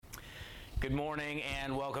Good morning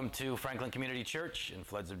and welcome to Franklin Community Church in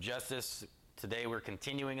Floods of Justice. Today we're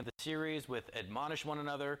continuing the series with Admonish One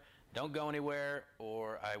Another. Don't go anywhere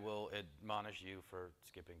or I will admonish you for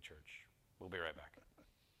skipping church. We'll be right back.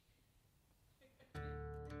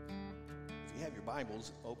 If you have your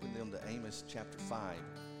Bibles, open them to Amos chapter 5.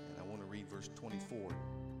 And I want to read verse 24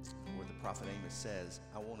 where the prophet Amos says,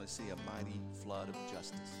 I want to see a mighty flood of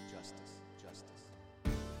justice.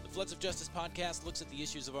 The Floods of Justice podcast looks at the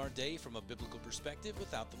issues of our day from a biblical perspective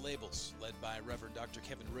without the labels. Led by Reverend Dr.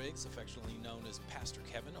 Kevin Riggs, affectionately known as Pastor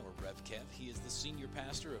Kevin or Rev Kev. He is the senior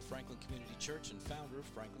pastor of Franklin Community Church and founder of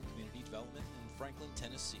Franklin Community Development in Franklin,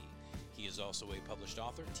 Tennessee. He is also a published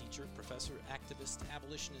author, teacher, professor, activist,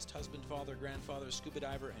 abolitionist, husband, father, grandfather, scuba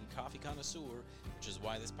diver, and coffee connoisseur, which is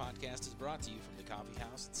why this podcast is brought to you from the Coffee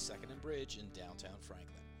House at 2nd and Bridge in downtown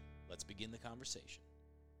Franklin. Let's begin the conversation.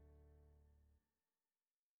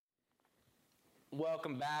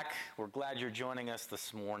 Welcome back. We're glad you're joining us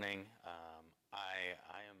this morning.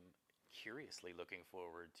 I am curiously looking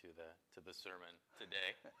forward to the sermon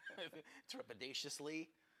today,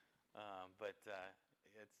 trepidatiously, but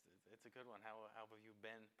it's a good one. How have you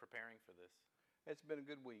been preparing for this? It's been a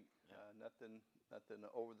good week. Yeah. Nothing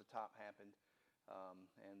over the top happened,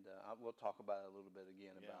 and we'll talk about it a little bit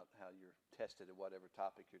again about how you're tested at whatever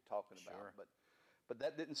topic you're talking Sure. about. But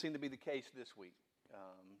that didn't seem to be the case this week.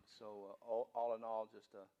 So all in all,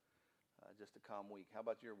 just a calm week. How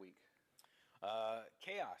about your week?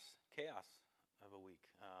 Chaos of a week,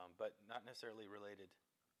 but not necessarily related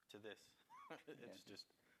to this. It's just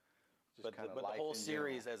but kind of the life whole in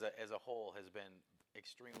series general. as a whole has been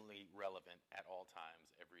extremely relevant at all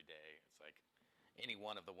times, every day. It's like any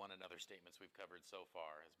one of the one another statements we've covered so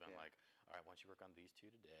far has been like, all right, why don't you work on these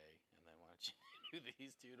two today, and then why don't you do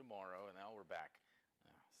these two tomorrow, and now we're back.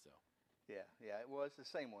 Yeah, well, it's the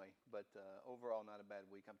same way, but overall, not a bad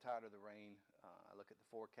week. I'm tired of the rain. I look at the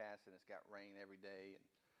forecast, and it's got rain every day,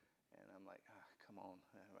 and I'm like, come on.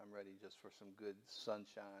 I'm ready just for some good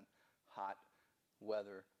sunshine, hot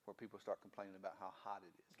weather where people start complaining about how hot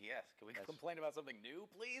it is. Yes, can we complain about something new,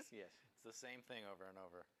 please? Yes. It's the same thing over and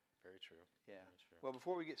over. Very true. Yeah. Very true. Well,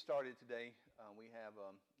 before we get started today, we have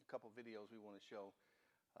a couple videos we want to show.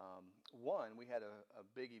 One, we had a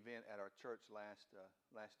big event at our church last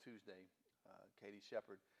Tuesday. Katie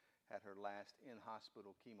Shepard had her last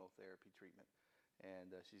in-hospital chemotherapy treatment, and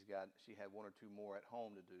she had one or two more at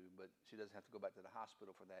home to do, but she doesn't have to go back to the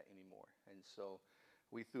hospital for that anymore. And so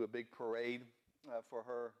we threw a big parade for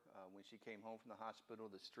her. When she came home from the hospital,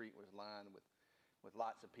 the street was lined with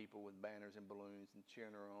lots of people with banners and balloons and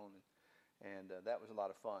cheering her on, and that was a lot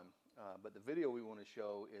of fun. But the video we want to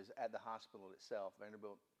show is at the hospital itself,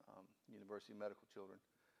 Vanderbilt University Medical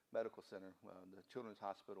Center, the Children's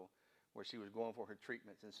Hospital, where she was going for her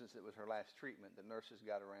treatments. And since it was her last treatment, the nurses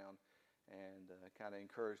got around and kind of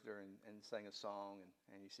encouraged her and sang a song.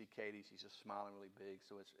 And you see Katie, she's just smiling really big.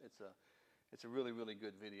 So it's a really, really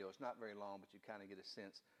good video. It's not very long, but you kind of get a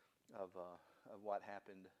sense of what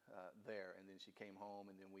happened there. And then she came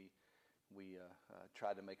home, and then we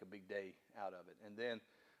tried to make a big day out of it. And then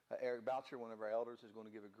Eric Boucher, one of our elders, is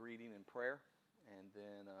going to give a greeting and prayer. And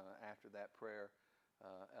then after that prayer,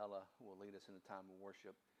 Ella will lead us in a time of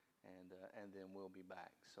worship. And then we'll be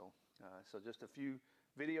back. So just a few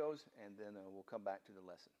videos, and then we'll come back to the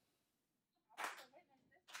lesson.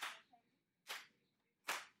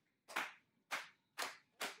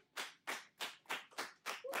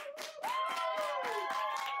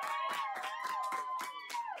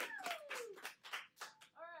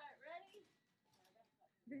 All right, ready?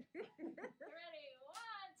 Ready? 1,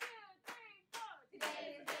 2, 3, 4.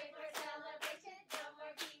 Today is day for celebration. No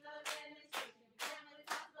more chemo demonstration. Family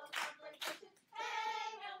possible complications.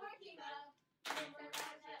 Hey, no more chemo. No more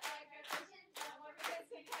Russia aggravation. No more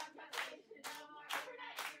risk and contamination. No more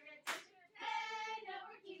overnight irritation. Hey, no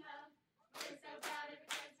more chemo. We're so proud of your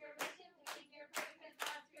transformation. We keep your perfect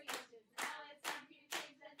God's creation. Now it's time for you to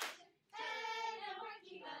change the nation. Hey, no more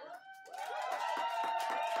chemo.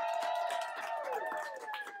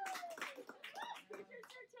 Here's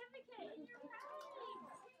your certificate and your prize.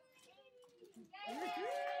 Thank you.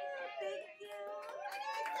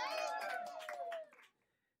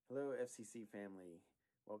 Hello, FCC family.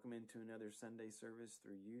 Welcome into another Sunday service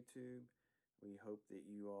through YouTube. We hope that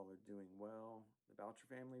you all are doing well. The Boucher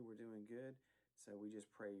family, we're doing good. So we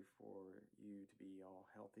just pray for you to be all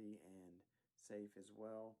healthy and safe as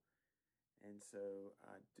well. And so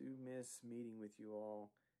I do miss meeting with you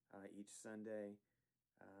all each Sunday.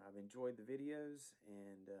 I've enjoyed the videos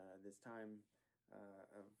and this time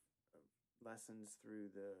of lessons through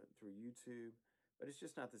YouTube, but it's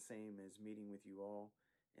just not the same as meeting with you all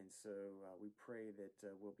And so we pray that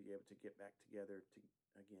we'll be able to get back together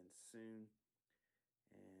again soon.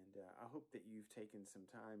 And I hope that you've taken some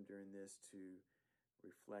time during this to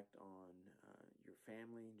reflect on your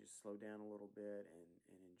family, just slow down a little bit and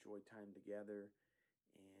enjoy time together,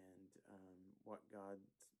 and what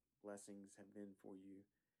God's blessings have been for you.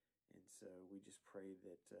 And so we just pray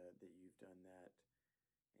that you've done that.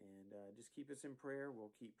 And just keep us in prayer.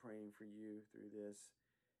 We'll keep praying for you through this.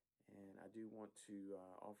 And I do want to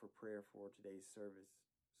offer prayer for today's service.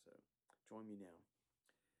 So join me now.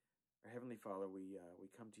 Our Heavenly Father, we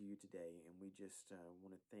come to you today, and we just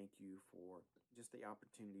want to thank you for just the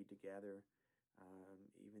opportunity to gather,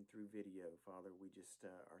 even through video. Father, we just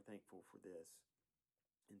are thankful for this.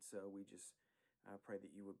 And so we just pray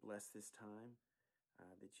that you would bless this time,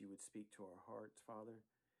 that you would speak to our hearts, Father,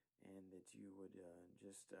 and that you would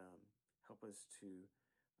just help us to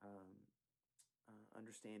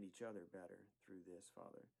understand each other better through this,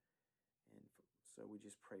 Father. And so we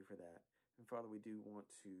just pray for that. And Father, we do want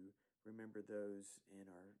to remember those in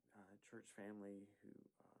our church family who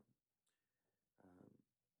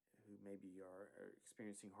maybe are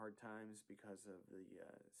experiencing hard times because of the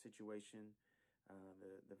situation,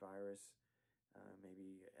 the virus,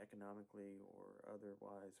 maybe economically or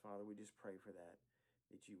otherwise. Father, we just pray for that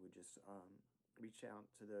you would just reach out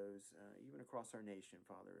to those, even across our nation,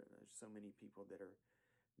 Father. There's so many people that are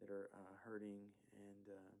hurting and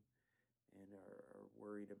are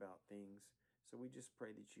worried about things. So we just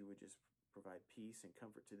pray that you would just provide peace and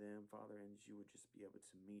comfort to them, Father, and that you would just be able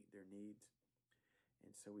to meet their needs.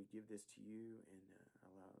 And so we give this to you and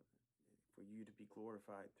allow for you to be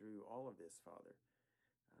glorified through all of this, Father.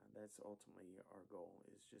 That's ultimately our goal,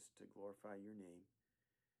 is just to glorify your name.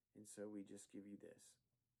 And so we just give you this.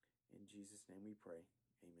 In Jesus' name we pray.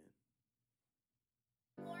 Amen.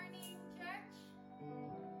 Good morning, church.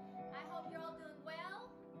 I hope you're all doing well.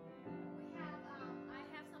 I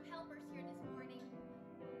have some helpers here this morning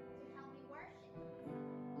to help me worship.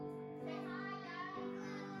 Say hi, guys.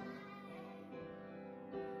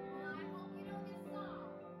 Well, I hope you know this song.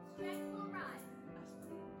 Strength will rise.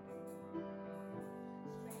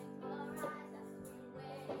 Strength will rise as we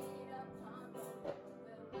wait upon the Lord.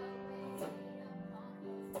 We'll wait upon the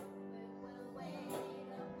Lord. We'll wait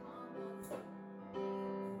upon the Lord.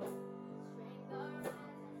 Strength will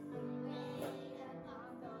rise.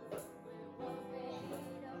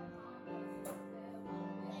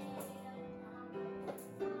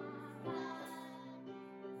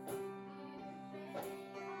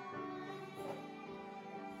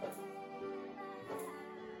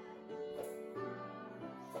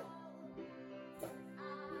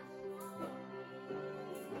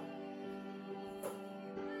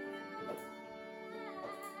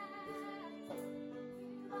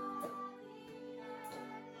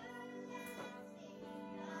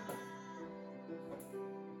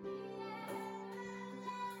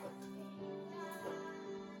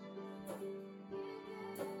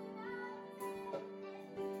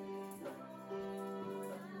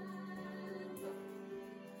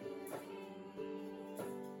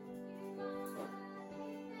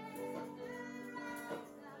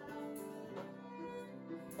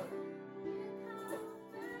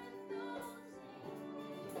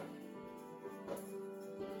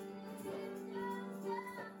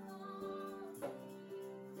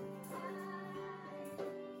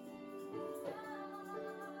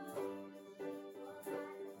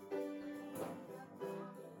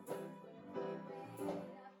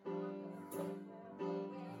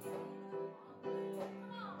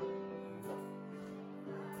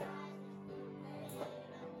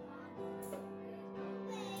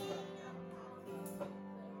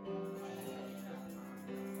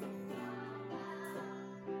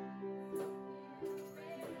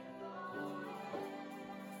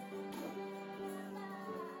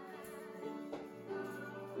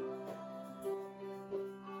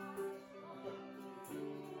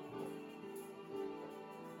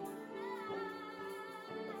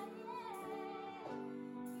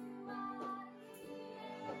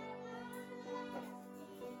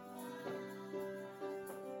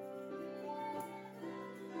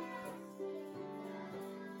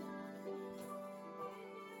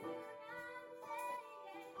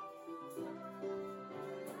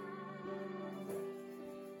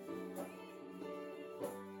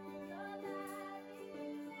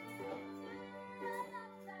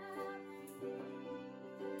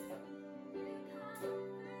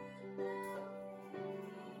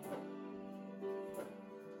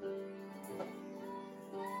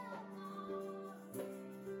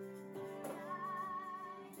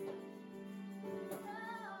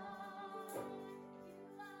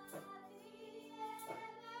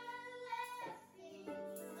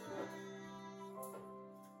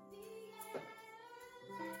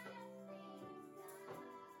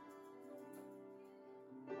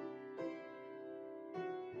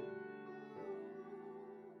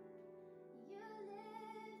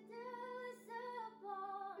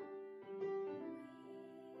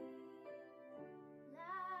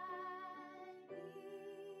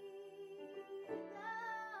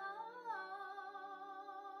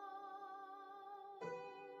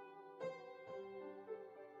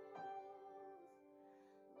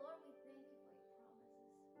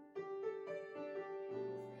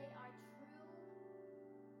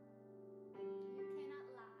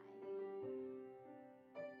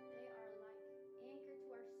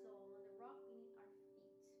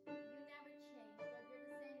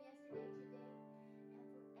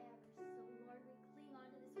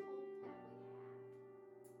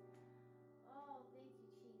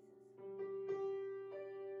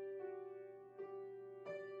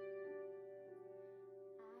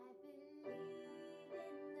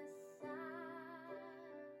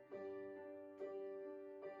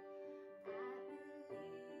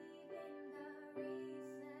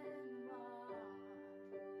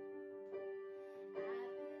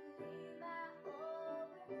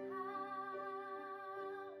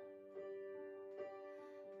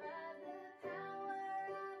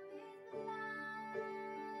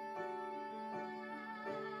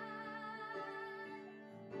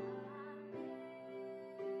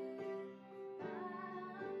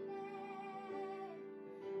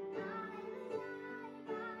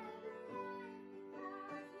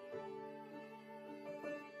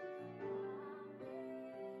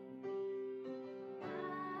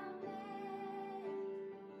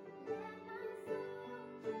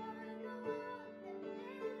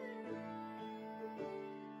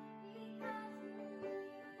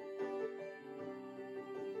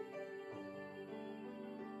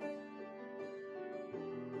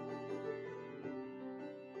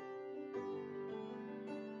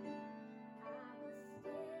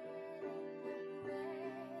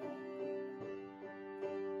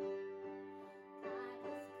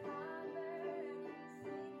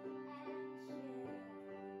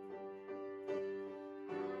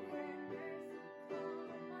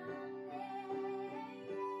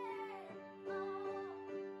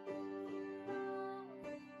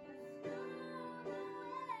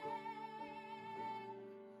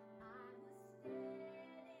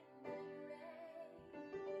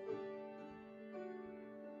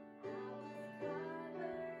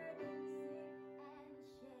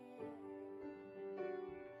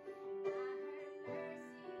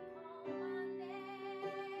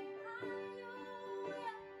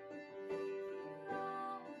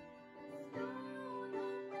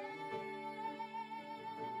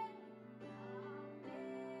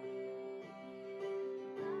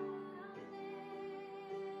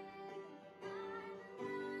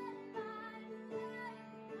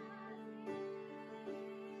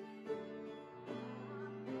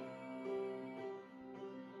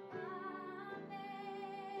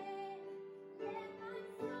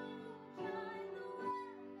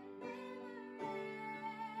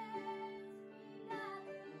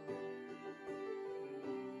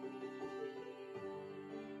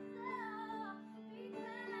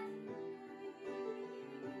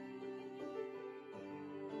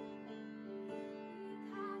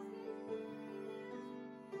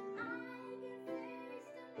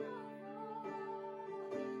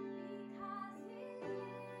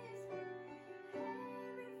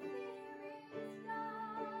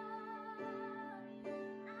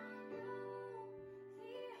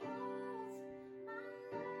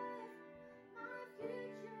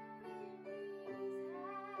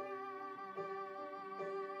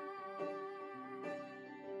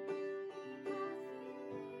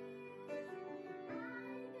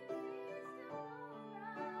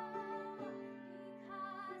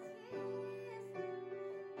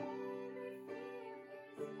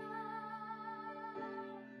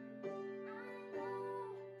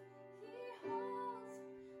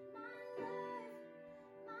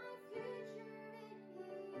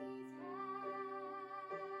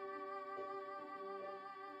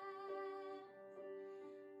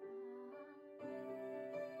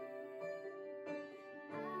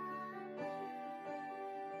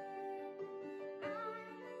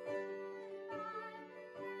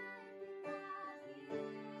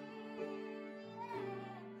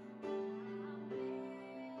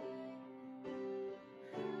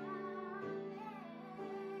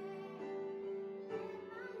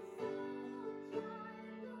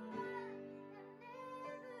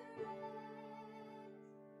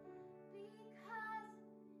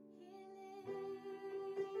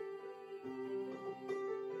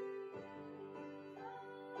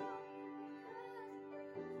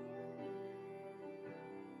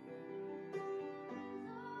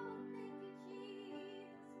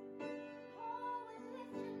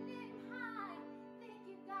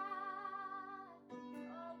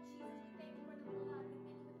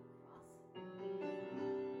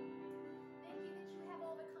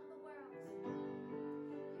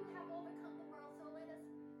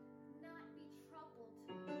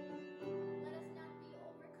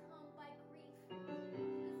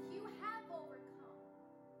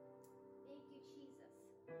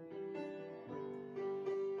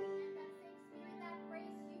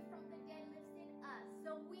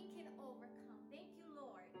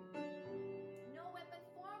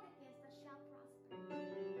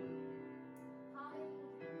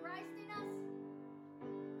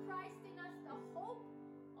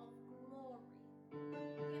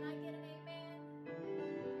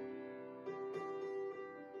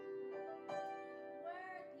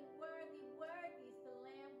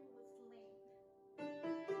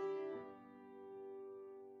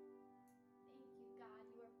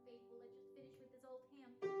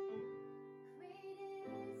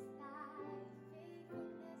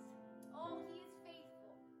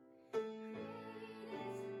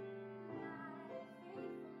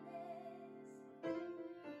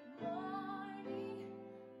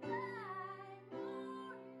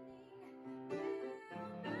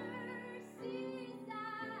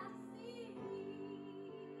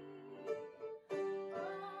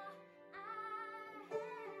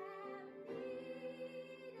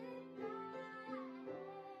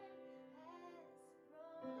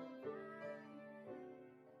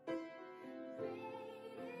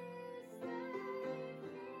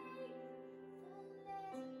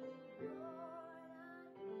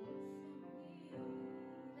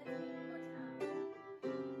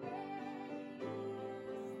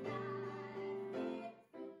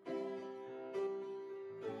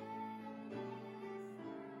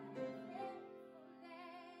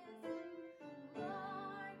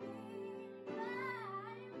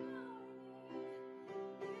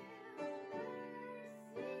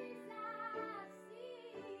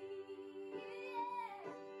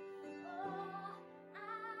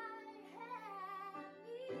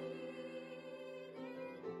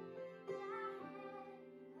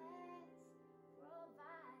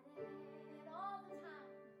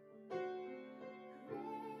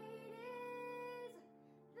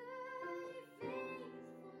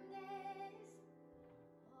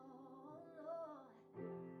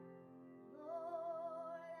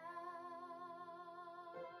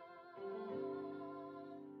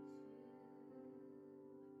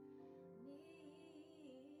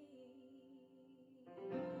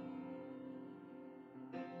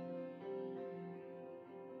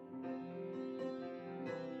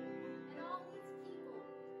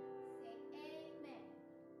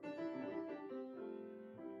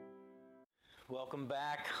 Welcome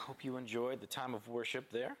back. Hope you enjoyed the time of worship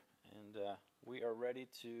there. And we are ready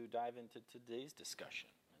to dive into today's discussion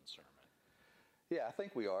and sermon. Yeah, I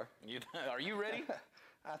think we are. Are you ready?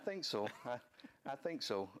 I think so. I think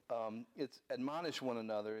so. It's admonish one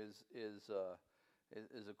another is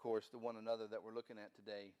of course the one another that we're looking at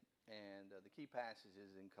today, and the key passage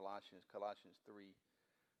is in Colossians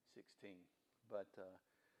 3:16. But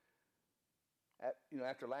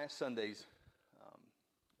after last Sunday's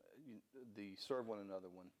the serve one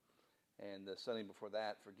another one, and the Sunday before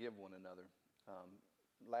that, forgive one another.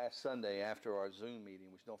 Last Sunday after our Zoom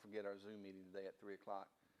meeting, which don't forget our Zoom meeting today at 3 o'clock,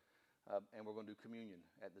 and we're going to do communion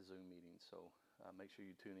at the Zoom meeting, so make sure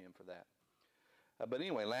you tune in for that. But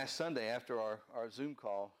anyway, last Sunday after our Zoom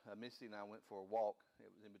call, Misty and I went for a walk.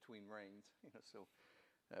 It was in between rains, so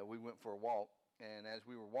we went for a walk, and as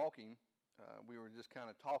we were walking, we were just kind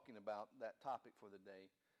of talking about that topic for the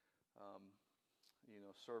day,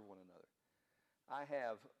 serve one another. I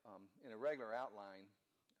have, in a regular outline,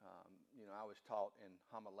 I was taught in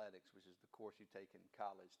homiletics, which is the course you take in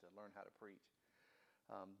college to learn how to preach,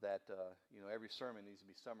 that every sermon needs to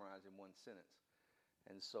be summarized in one sentence.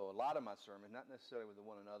 And so a lot of my sermons, not necessarily with the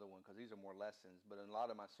one another one, because these are more lessons, but in a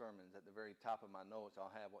lot of my sermons, at the very top of my notes,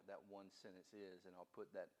 I'll have what that one sentence is, and I'll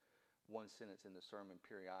put that one sentence in the sermon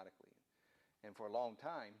periodically. And for a long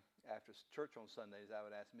time, after church on Sundays, I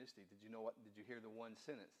would ask Misty, did you hear the one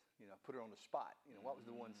sentence? Put her on the spot. What was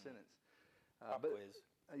the one sentence? Quiz.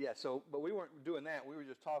 But we weren't doing that. We were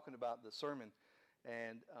just talking about the sermon.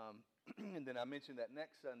 And and then I mentioned that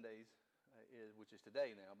next Sundays, which is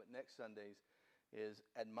today now, but next Sundays is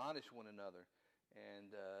admonish one another.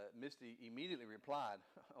 And Misty immediately replied,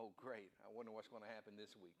 oh, great. I wonder what's going to happen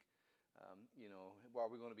this week. Are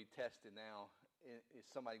we going to be tested now? Is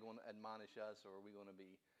somebody going to admonish us, or are we going to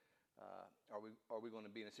be are we going to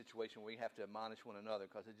be in a situation where we have to admonish one another?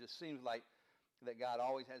 Because it just seems like that God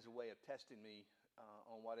always has a way of testing me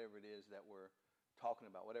on whatever it is that we're talking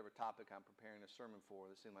about, whatever topic I'm preparing a sermon for.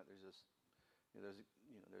 It seems like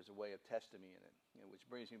there's a way of testing me in it, which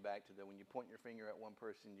brings me back to when you point your finger at one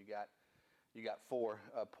person, you got four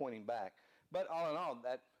pointing back. But all in all,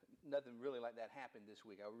 that nothing really like that happened this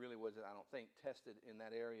week. I really wasn't, I don't think, tested in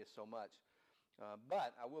that area so much.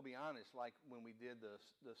 But I will be honest, like when we did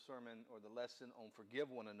the sermon or the lesson on forgive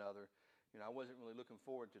one another, I wasn't really looking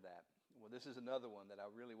forward to that. Well, this is another one that I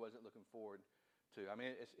really wasn't looking forward to. I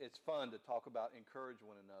mean, it's fun to talk about encourage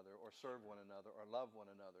one another or serve one another or love one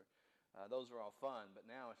another. Those are all fun, but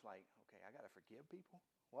now it's like, okay, I got to forgive people?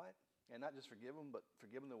 What? And not just forgive them, but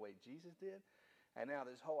forgive them the way Jesus did? And now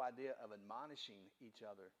this whole idea of admonishing each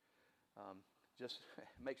other just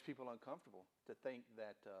makes people uncomfortable to think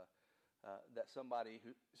that somebody's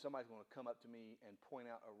going to come up to me and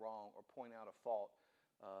point out a wrong or point out a fault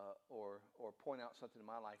or point out something in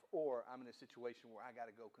my life, or I'm in a situation where I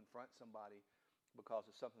got to go confront somebody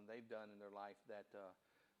because of something they've done in their life that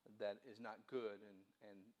is not good,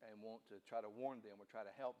 and want to try to warn them or try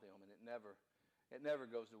to help them, and it never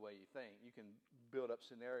goes the way you think. You can build up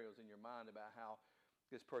scenarios in your mind about how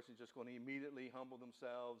this person's just going to immediately humble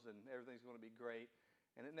themselves and everything's going to be great,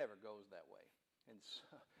 and it never goes that way.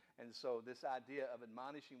 And so this idea of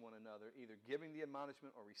admonishing one another, either giving the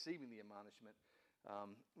admonishment or receiving the admonishment,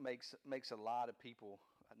 makes a lot of people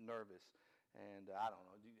nervous. And I don't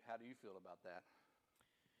know, how do you feel about that?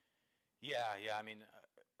 Yeah. I mean,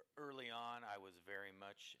 early on, I was very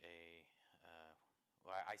much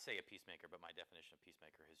I say a peacemaker, but my definition of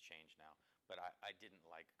peacemaker has changed now. But I didn't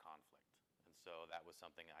like conflict. And so that was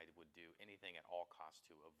something I would do anything at all costs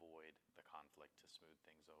to avoid the conflict, to smooth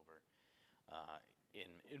things over.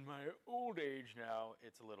 In my old age now,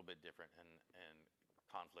 it's a little bit different, and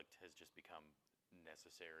conflict has just become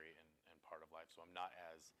necessary and part of life. So I'm not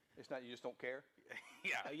as... It's not you just don't care?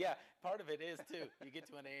 Yeah. Part of it is, too. You get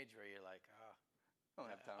to an age where you're like, I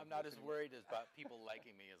don't have time. I'm not as worried about people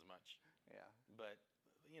liking me as much. Yeah. But,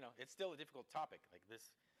 it's still a difficult topic. Like this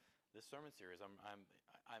sermon series,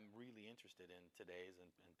 I'm really interested in today's and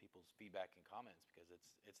people's feedback and comments, because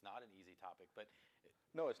it's not an easy topic, but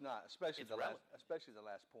no, it's not, especially it's the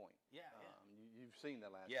last point. Yeah. You've seen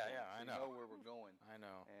the last point. Yeah, so I know. You know where we're going. I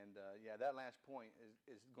know. And that last point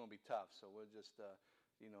is going to be tough. So we'll just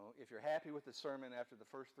if you're happy with the sermon after the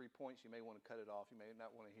first 3 points, you may want to cut it off. You may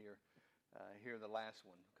not want to hear the last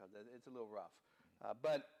one, because it's a little rough.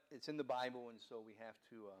 But it's in the Bible, and so we have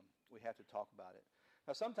to talk about it.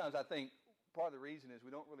 Now, sometimes I think part of the reason is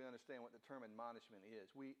we don't really understand what the term admonishment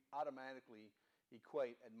is. We automatically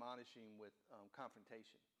equate admonishing with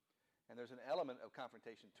confrontation, and there's an element of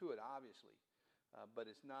confrontation to it, obviously,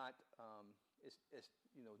 but it's not.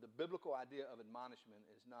 The biblical idea of admonishment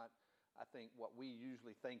is not I think, what we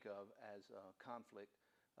usually think of as conflict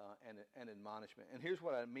and admonishment. And here's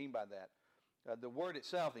what I mean by that. The word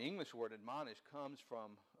itself, the English word admonish, comes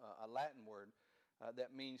from a Latin word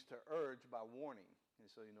that means to urge by warning. And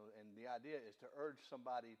so, and the idea is to urge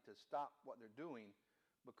somebody to stop what they're doing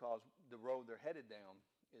because the road they're headed down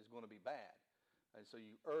is going to be bad. And so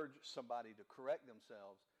you urge somebody to correct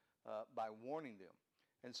themselves by warning them.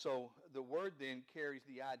 And so the word then carries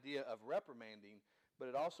the idea of reprimanding, but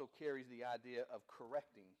it also carries the idea of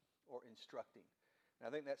correcting or instructing. And I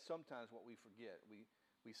think that's sometimes what we forget.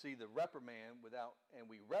 We see the reprimand and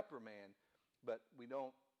we reprimand, but we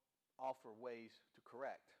don't offer ways to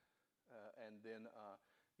correct and then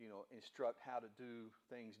instruct how to do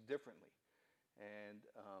things differently. And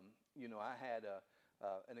I had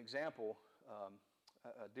an example.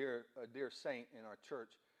 A dear saint in our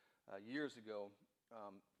church years ago.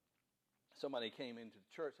 Somebody came into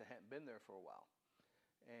the church that hadn't been there for a while,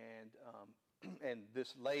 and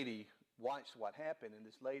this lady watched what happened. And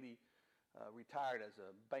this lady retired as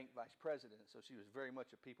a bank vice president, so she was very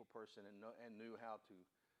much a people person and knew how to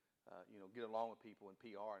get along with people and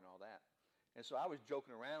PR and all that. And so I was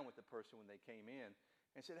joking around with the person when they came in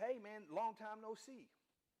and said, "Hey man, long time no see,"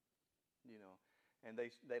 And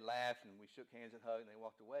they laughed, and we shook hands and hugged, and they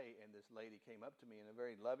walked away. And this lady came up to me in a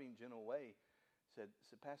very loving, gentle way, said,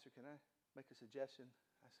 "Pastor, can I make a suggestion?"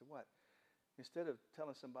 I said, "What?" Instead of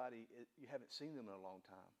telling somebody you haven't seen them in a long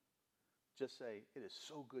time, just say, "It is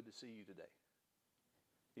so good to see you today."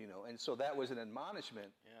 And so that was an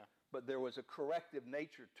admonishment, Yeah. but there was a corrective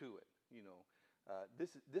nature to it.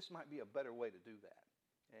 This might be a better way to do that.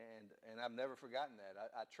 And I've never forgotten that.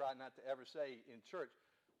 I try not to ever say in church,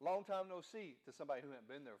 "Long time no see," to somebody who hadn't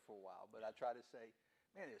been there for a while. But I try to say,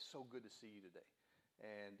 "Man, it's so good to see you today."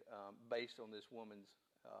 And based on this woman's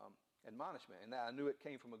admonishment. And I knew it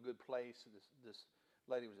came from a good place. This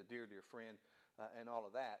lady was a dear, dear friend and all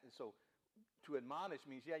of that. And so to admonish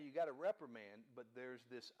means, yeah, you got to reprimand, but there's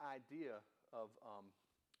this idea of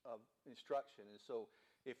instruction. And so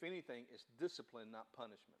if anything, it's discipline, not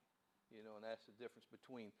punishment. And that's the difference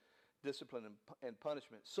between discipline and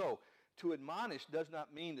punishment. So to admonish does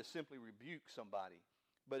not mean to simply rebuke somebody,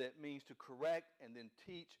 but it means to correct and then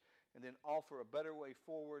teach and then offer a better way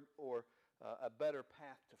forward or a better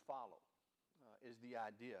path to follow is the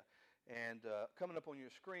idea. And coming up on your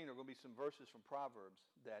screen are going to be some verses from Proverbs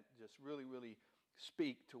that just really, really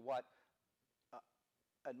speak to what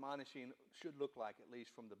admonishing should look like, at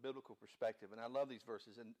least from the biblical perspective. And I love these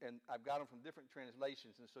verses. And I've got them from different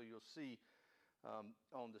translations, and so you'll see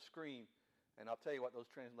on the screen. And I'll tell you what those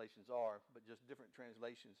translations are, but just different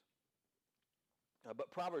translations.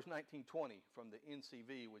 But Proverbs 19:20 from the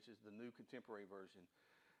NCV, which is the New Contemporary Version,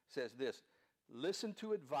 says this: "Listen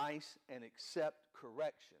to advice and accept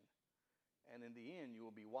correction, and in the end you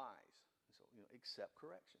will be wise." So, accept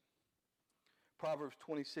correction. Proverbs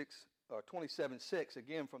 27:6,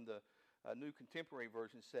 again from the New Contemporary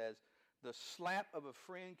Version, says, "The slap of a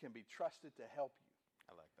friend can be trusted to help you."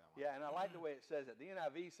 I like that one. Yeah, and I like the way it says it. The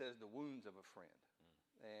NIV says the wounds of a friend.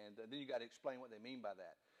 And then you got to explain what they mean by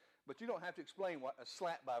that. But you don't have to explain what a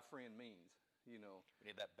slap by a friend means, We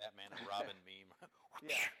need that Batman and Robin meme.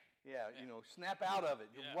 Yeah, snap out of it.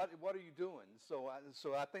 Yeah. What are you doing? So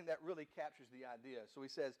I think that really captures the idea. So he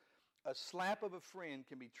says, "A slap of a friend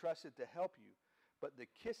can be trusted to help you, but the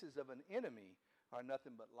kisses of an enemy are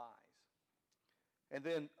nothing but lies." And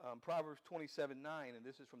then Proverbs 27:9, and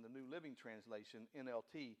this is from the New Living Translation,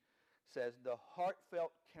 NLT, says, "The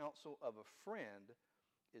heartfelt counsel of a friend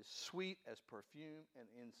is sweet as perfume and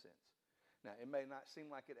incense." Now, it may not seem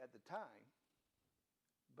like it at the time,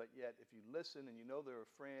 but yet if you listen and they're a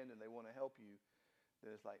friend and they want to help you,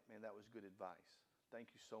 then it's like, man, that was good advice.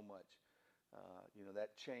 Thank you so much.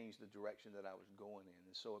 That changed the direction that I was going in.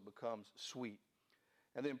 And so it becomes sweet.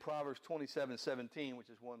 And then Proverbs 27:17, which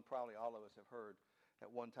is one probably all of us have heard at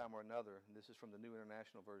one time or another, and this is from the New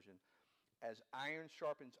International Version, "As iron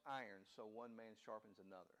sharpens iron, so one man sharpens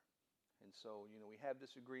another." And so, we have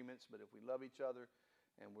disagreements, but if we love each other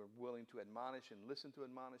and we're willing to admonish and listen to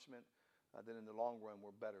admonishment, then in the long run,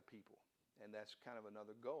 we're better people. And that's kind of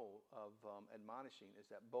another goal of admonishing, is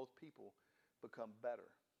that both people become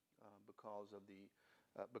better because of the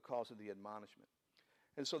admonishment.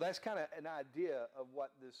 And so that's kind of an idea of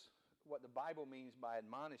what the Bible means by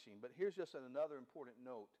admonishing. But here's just another important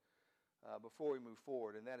note before we move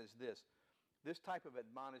forward, and that is this. This type of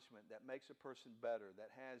admonishment that makes a person better,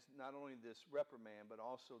 that has not only this reprimand, but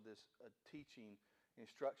also this teaching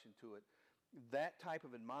instruction to it, that type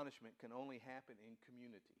of admonishment can only happen in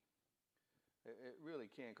community. It really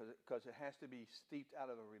can, because it has to be steeped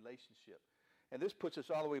out of a relationship. And this puts us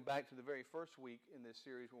all the way back to the very first week in this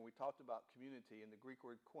series when we talked about community and the Greek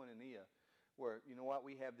word koinonia, where, you know what,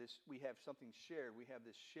 we have something shared. We have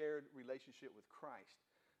this shared relationship with Christ.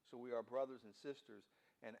 So we are brothers and sisters,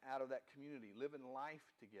 and out of that community, living life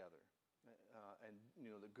together, and, you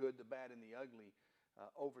know, the good, the bad, and the ugly,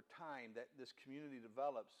 over time, that this community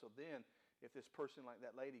develops. So then, if this person like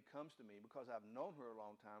that lady comes to me, because I've known her a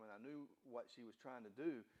long time and I knew what she was trying to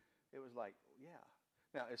do, it was like, yeah.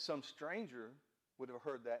 Now, if some stranger would have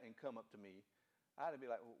heard that and come up to me, I'd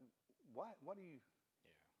be like, well, what are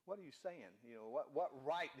you saying? You know, what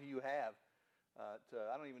right do you have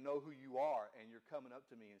I don't even know who you are, and you're coming up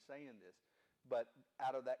to me and saying this. But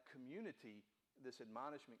out of that community, this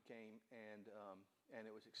admonishment came, and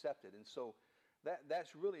it was accepted. And so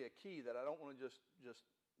that's really a key that I don't want to just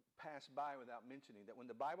pass by without mentioning, that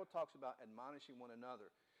when the Bible talks about admonishing one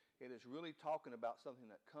another, it is really talking about something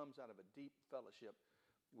that comes out of a deep fellowship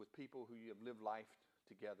with people who you have lived life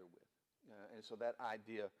together with. And so that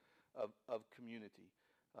idea of community.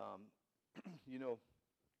 You know,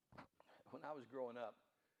 when I was growing up,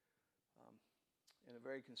 in a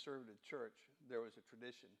very conservative church, there was a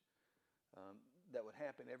tradition that would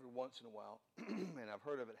happen every once in a while, and I've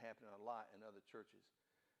heard of it happening a lot in other churches.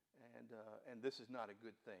 And this is not a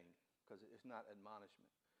good thing, because it's not admonishment.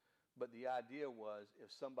 But the idea was, if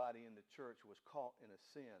somebody in the church was caught in a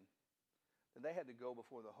sin, then they had to go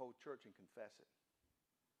before the whole church and confess it.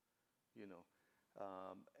 You know,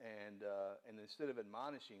 and instead of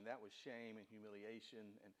admonishing, that was shame and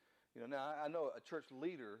humiliation. And you know, now I know a church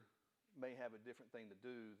leader may have a different thing to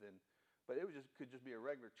do but it could just be a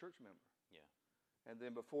regular church member. Yeah. And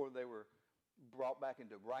then before they were brought back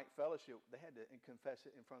into right fellowship, they had to confess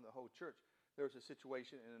it in front of the whole church. There was a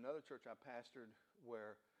situation in another church I pastored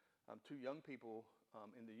where two young people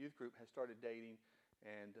in the youth group had started dating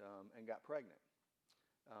and got pregnant.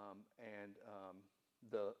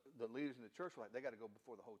 The leaders in the church were like, they got to go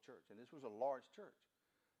before the whole church. And this was a large church.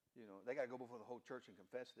 You know, they got to go before the whole church and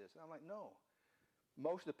confess this. And I'm like, no.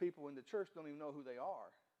 Most of the people in the church don't even know who they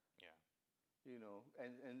are. Yeah. You know,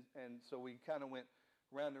 and so we kind of went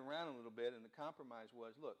round and round a little bit, and the compromise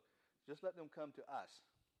was, look, just let them come to us,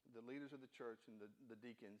 the leaders of the church and the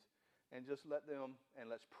deacons, and just let them, and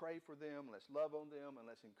let's pray for them, let's love on them, and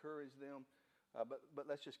let's encourage them. But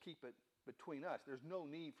let's just keep it between us. There's no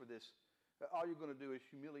need for this. All you're going to do is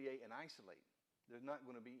humiliate and isolate. There's not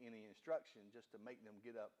going to be any instruction just to make them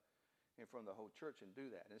get up in front of the whole church and do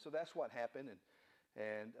that. And so that's what happened.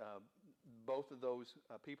 And both of those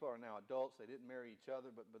people are now adults. They didn't marry each other,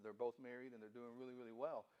 but they're both married, and they're doing really, really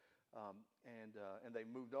well. And they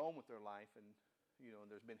moved on with their life, and you know, and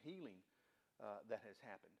there's been healing that has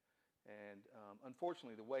happened. And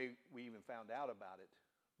unfortunately, the way we even found out about it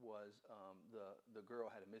was the girl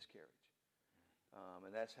had a miscarriage,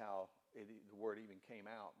 and that's how the word even came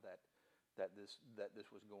out that this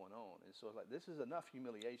was going on. And so it's like, this is enough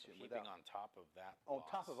humiliation. Keeping on top of that. On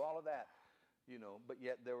top of all of that. You know, but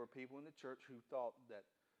yet there were people in the church who thought that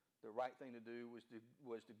the right thing to do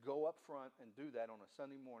was to go up front and do that on a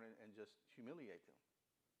Sunday morning and just humiliate them,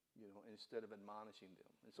 you know, instead of admonishing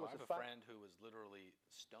them. And so I have a friend who was literally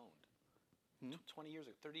stoned 20 years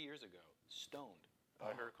ago, 30 years ago, stoned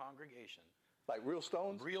by her congregation. Like real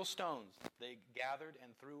stones? Real stones. They gathered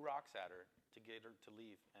and threw rocks at her to get her to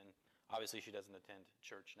leave. And obviously she doesn't attend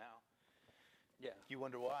church now. Yeah. You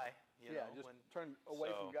wonder why. You know, just turn away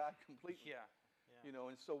from God completely. Yeah. You know,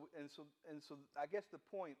 and so I guess the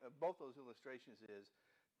point of both those illustrations is,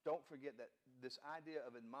 don't forget that this idea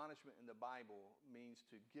of admonishment in the Bible means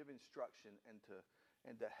to give instruction and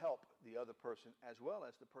to help the other person as well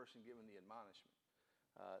as the person giving the admonishment,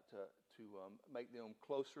 to make them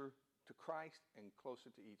closer to Christ and closer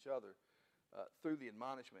to each other through the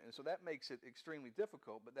admonishment. And so that makes it extremely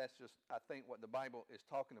difficult, but that's just, I think, what the Bible is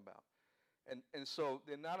talking about. And so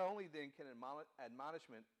then not only then can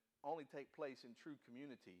admonishment only take place in true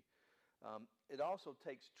community, it also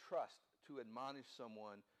takes trust to admonish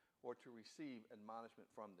someone or to receive admonishment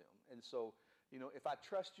from them. And so, you know, if I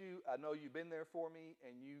trust you, I know you've been there for me,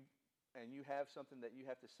 and you have something that you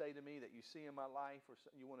have to say to me that you see in my life, or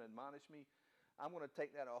you want to admonish me, I'm going to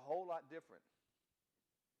take that a whole lot different,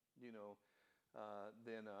 you know,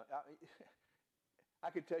 than I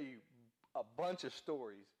could tell you a bunch of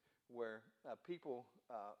stories where people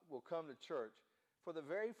will come to church for the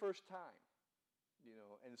very first time, you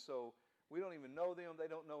know, and so we don't even know them, they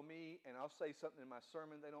don't know me, and I'll say something in my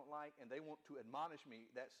sermon they don't like, and they want to admonish me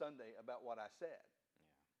that Sunday about what I said.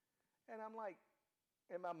 Yeah. And I'm like,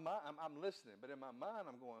 in my mind, I'm listening, but in my mind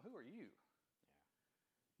I'm going, who are you?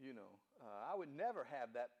 Yeah. You know, I would never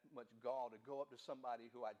have that much gall to go up to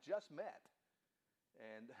somebody who I just met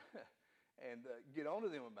and get on to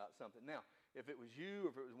them about something. Now, if it was you,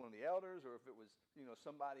 or if it was one of the elders, or if it was,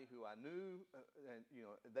 somebody who I knew, and,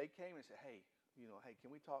 they came and said, hey, hey, can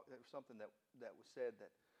we talk? There was something that was said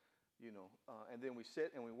that, and then we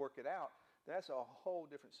sit and we work it out. That's a whole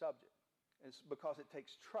different subject. It's because it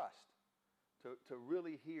takes trust to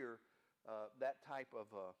really hear that type of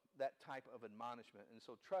admonishment. And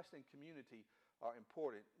so trust and community are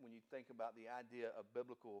important when you think about the idea of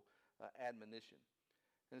biblical admonition.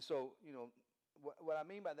 And so, what I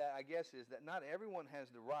mean by that, I guess, is that not everyone has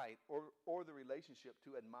the right or the relationship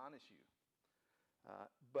to admonish you.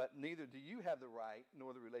 But neither do you have the right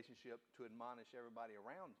nor the relationship to admonish everybody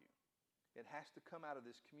around you. It has to come out of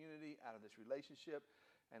this community, out of this relationship,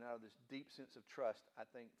 and out of this deep sense of trust, I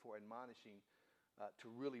think, for admonishing to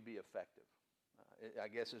really be effective, I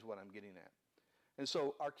guess is what I'm getting at. And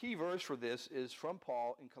so our key verse for this is from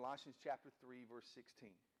Paul in Colossians chapter 3, verse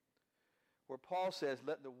 16, where Paul says,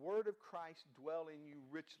 let the word of Christ dwell in you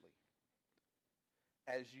richly,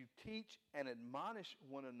 as you teach and admonish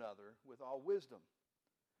one another with all wisdom,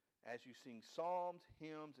 as you sing psalms,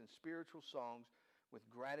 hymns, and spiritual songs with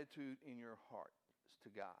gratitude in your hearts to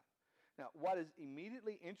God. Now, what is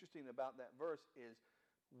immediately interesting about that verse is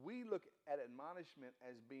we look at admonishment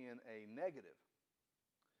as being a negative.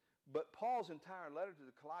 But Paul's entire letter to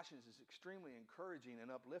the Colossians is extremely encouraging and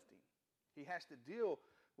uplifting. He has to deal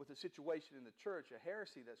with a situation in the church, a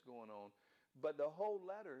heresy that's going on, but the whole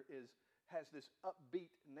letter has this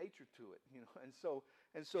upbeat nature to it, And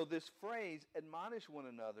so this phrase, admonish one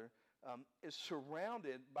another, is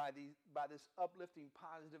surrounded by this uplifting,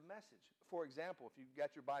 positive message. For example, if you've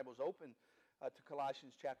got your Bibles open to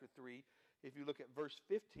Colossians chapter 3, if you look at verse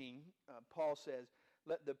 15, Paul says,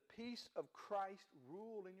 let the peace of Christ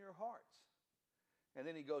rule in your hearts. And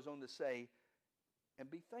then he goes on to say, and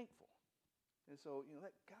be thankful. And so,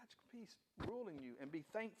 let God's peace rule in you and be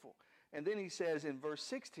thankful. And then he says in verse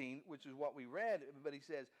 16, which is what we read, but he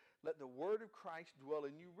says, let the word of Christ dwell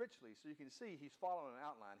in you richly. So you can see he's following an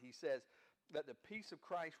outline. He says, let the peace of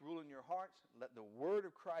Christ rule in your hearts. Let the word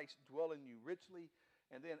of Christ dwell in you richly.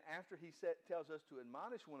 And then after he tells us to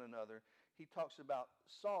admonish one another, he talks about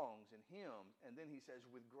songs and hymns, and then he says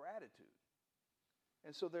with gratitude.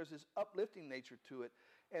 And so there's this uplifting nature to it.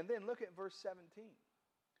 And then look at verse 17.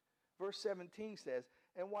 Verse 17 says,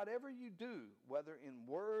 and whatever you do, whether in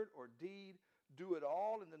word or deed, do it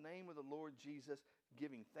all in the name of the Lord Jesus,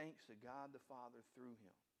 giving thanks to God the Father through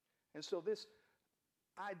him. And so this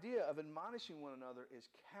idea of admonishing one another is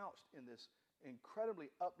couched in this incredibly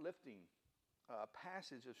uplifting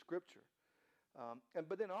passage of Scripture.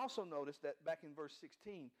 But then also notice that back in verse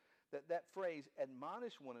 16, that phrase,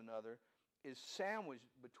 admonish one another, is sandwiched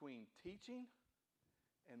between teaching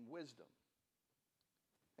and wisdom.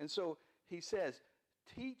 And so he says,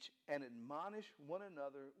 teach and admonish one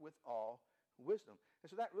another with all wisdom. And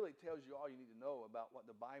so that really tells you all you need to know about what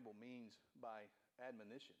the Bible means by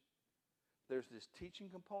admonition. There's this teaching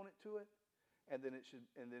component to it, and then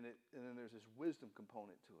there's this wisdom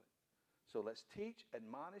component to it. So let's teach,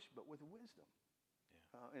 admonish, but with wisdom.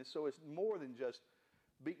 Yeah. And so it's more than just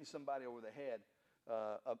beating somebody over the head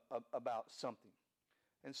about something.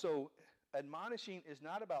 And so admonishing is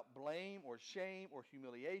not about blame or shame or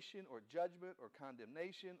humiliation or judgment or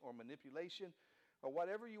condemnation or manipulation or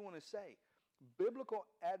whatever you want to say. Biblical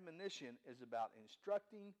admonition is about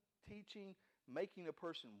instructing, teaching, making a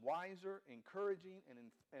person wiser, encouraging,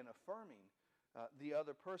 and affirming the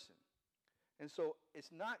other person. And so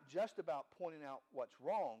it's not just about pointing out what's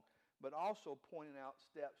wrong, but also pointing out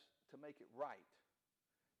steps to make it right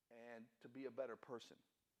and to be a better person.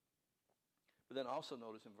 But then also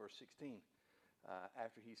notice in verse 16,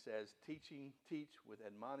 after he says, teach with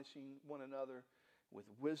admonishing one another with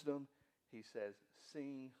wisdom, he says,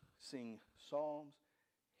 sing psalms,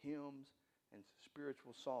 hymns, and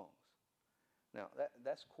spiritual songs. Now,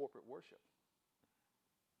 that's corporate worship.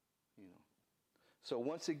 So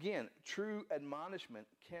once again, true admonishment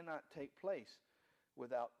cannot take place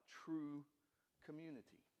without true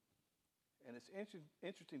community. And it's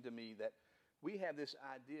interesting to me that we have this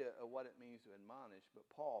idea of what it means to admonish, but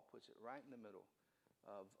Paul puts it right in the middle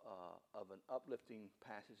of an uplifting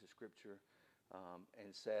passage of Scripture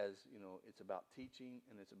and says, it's about teaching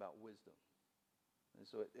and it's about wisdom. And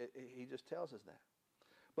so he just tells us that.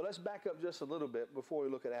 But let's back up just a little bit before we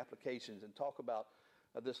look at applications and talk about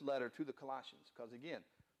this letter to the Colossians. Because again,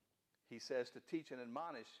 he says to teach and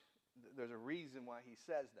admonish. There's a reason why he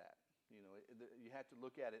says that. You have to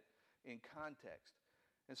look at it in context.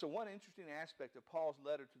 And so one interesting aspect of Paul's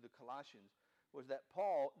letter to the Colossians was that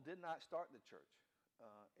Paul did not start the church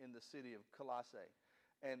in the city of Colossae.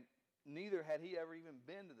 And neither had he ever even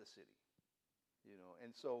been to the city.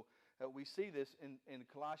 And so We see this in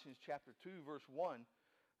Colossians chapter 2, verse 1.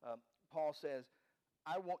 Paul says,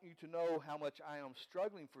 I want you to know how much I am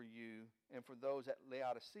struggling for you and for those at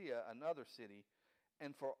Laodicea, another city,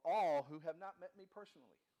 and for all who have not met me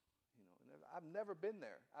personally. I've never been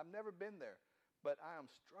there. But I am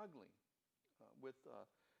struggling with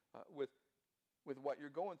what you're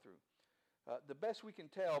going through. The best we can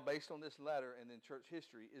tell based on this letter and in church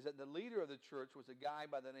history is that the leader of the church was a guy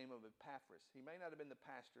by the name of Epaphras. He may not have been the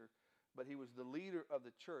pastor, but he was the leader of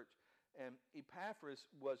the church. And Epaphras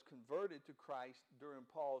was converted to Christ during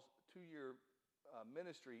Paul's 2-year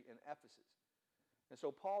ministry in Ephesus. And so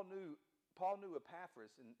Paul knew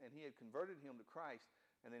Epaphras, and he had converted him to Christ.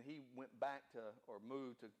 And then he went back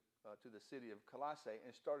moved to the city of Colossae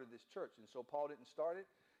and started this church. And so Paul didn't start it,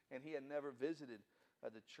 and he had never visited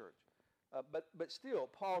the church. But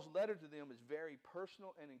still, Paul's letter to them is very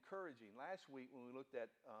personal and encouraging. Last week when we looked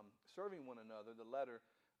at serving one another, the letter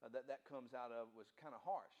that comes out of was kind of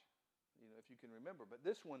harsh, if you can remember. But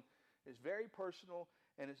this one is very personal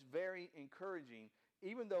and it's very encouraging,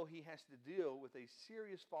 even though he has to deal with a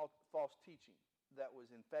serious false teaching that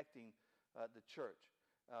was infecting the church.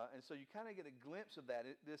 And so you kind of get a glimpse of that.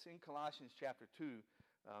 This in Colossians chapter 2.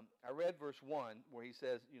 I read verse 1 where he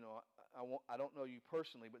says, I don't know you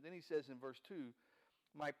personally. But then he says in verse 2,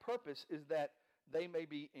 my purpose is that they may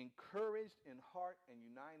be encouraged in heart and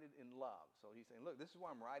united in love. So he's saying, look, this is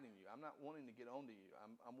why I'm writing you. I'm not wanting to get onto you.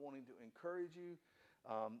 I'm wanting to encourage you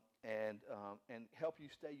and help you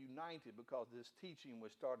stay united because this teaching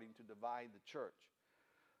was starting to divide the church.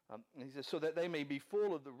 And he says, so that they may be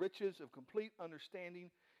full of the riches of complete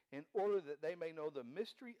understanding in order that they may know the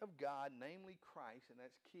mystery of God, namely Christ. And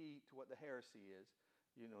that's key to what the heresy is.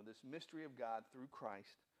 This mystery of God through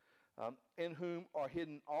Christ, in whom are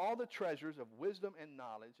hidden all the treasures of wisdom and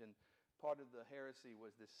knowledge. And part of the heresy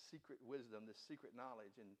was this secret wisdom, this secret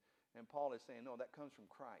knowledge. And Paul is saying, no, that comes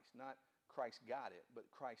from Christ. Not Christ got it, but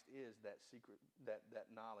Christ is that secret,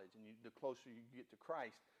 that knowledge. And the closer you get to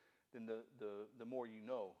Christ, then the more you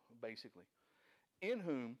know, basically. In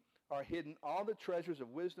whom are hidden all the treasures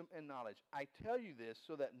of wisdom and knowledge. I tell you this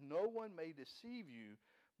so that no one may deceive you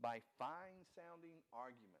by fine-sounding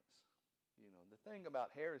arguments. The thing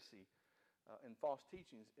about heresy and false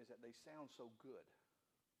teachings is that they sound so good,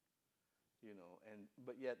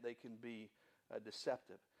 but yet they can be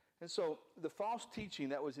deceptive. And so the false teaching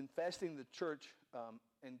that was infesting the church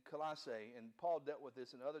in Colossae, and Paul dealt with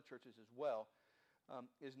this in other churches as well,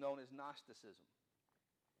 is known as Gnosticism.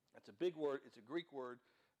 That's a big word. It's a Greek word.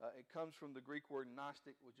 It comes from the Greek word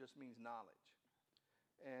gnostic, which just means knowledge.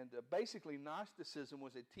 And basically, Gnosticism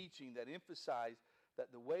was a teaching that emphasized that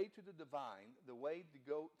the way to the divine, the way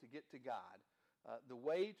to get to God, the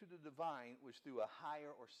way to the divine was through a higher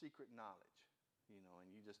or secret knowledge. And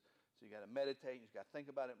so you got to meditate, you got to think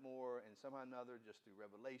about it more, and somehow or another, just through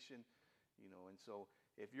revelation, And so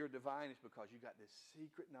if you're divine, it's because you got this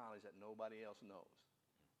secret knowledge that nobody else knows.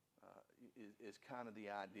 Is kind of the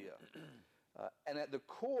idea. And at the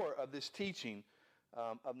core of this teaching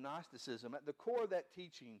of Gnosticism, at the core of that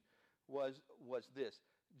teaching was this.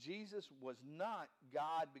 Jesus was not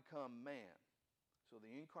God become man. So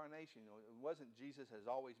the incarnation, it wasn't Jesus has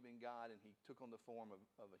always been God and he took on the form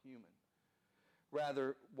of a human.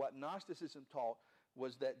 Rather, what Gnosticism taught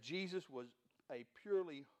was that Jesus was a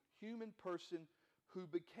purely human person who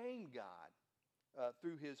became God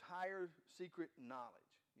through his higher secret knowledge.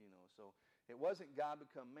 So it wasn't God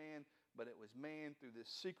become man, but it was man through this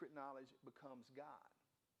secret knowledge becomes God.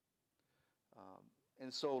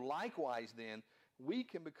 And so likewise then, we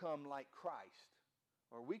can become like Christ,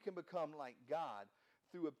 or we can become like God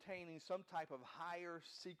through obtaining some type of higher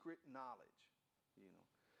secret knowledge.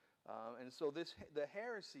 And so the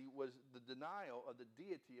heresy was the denial of the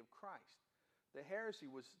deity of Christ. The heresy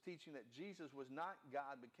was teaching that Jesus was not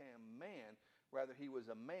God became man, rather he was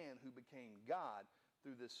a man who became God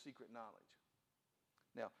through this secret knowledge.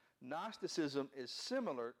 Now, Gnosticism is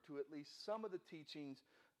similar to at least some of the teachings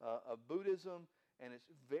of Buddhism, and it's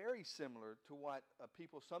very similar to what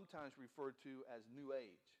people sometimes refer to as New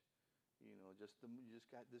Age. You just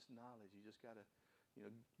got this knowledge. You just got to,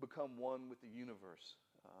 become one with the universe,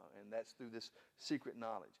 and that's through this secret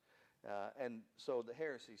knowledge. And so the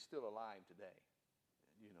heresy is still alive today.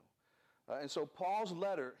 And so Paul's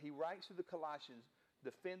letter, he writes to the Colossians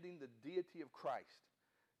defending the deity of Christ.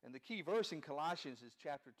 And the key verse in Colossians is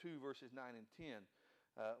chapter 2, verses 9 and 10,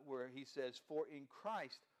 where he says, for in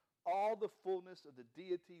Christ all the fullness of the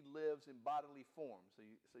deity lives in bodily form. So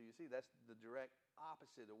you see, that's the direct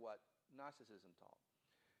opposite of what Gnosticism taught.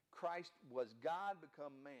 Christ was God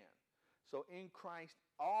become man. So in Christ,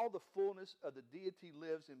 all the fullness of the deity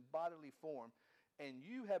lives in bodily form. And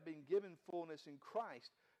you have been given fullness in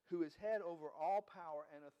Christ, who is head over all power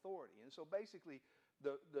and authority. And so basically,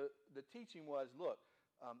 the teaching was, look,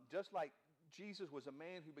 just like Jesus was a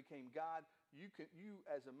man who became God, you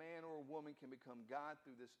as a man or a woman can become God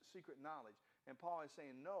through this secret knowledge. And Paul is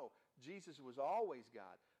saying, no, Jesus was always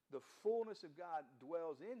God. The fullness of God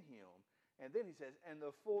dwells in him. And then he says, and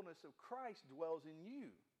the fullness of Christ dwells in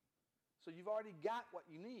you. So you've already got what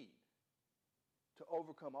you need to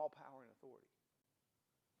overcome all power and authority.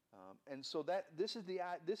 And so this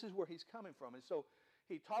is where he's coming from. And so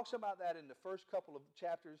he talks about that in the first couple of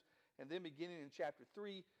chapters, and then beginning in chapter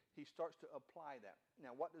 3, he starts to apply that.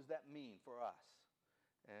 Now, what does that mean for us?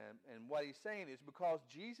 And what he's saying is, because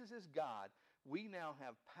Jesus is God, we now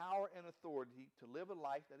have power and authority to live a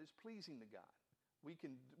life that is pleasing to God. We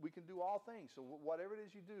can do all things. So whatever it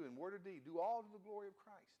is you do in word or deed, do all to the glory of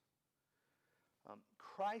Christ.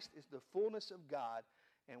 Christ is the fullness of God,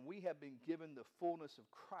 and we have been given the fullness of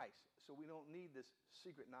Christ. So we don't need this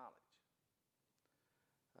secret knowledge.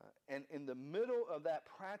 And in the middle of that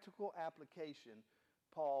practical application,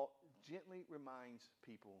 Paul gently reminds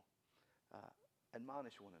people,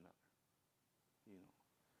 admonish one another.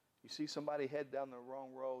 You see somebody head down the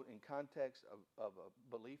wrong road in context of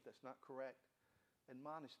a belief that's not correct,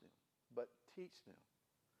 admonish them, but teach them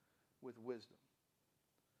with wisdom.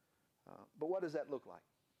 But what does that look like?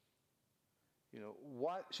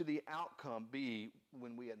 What should the outcome be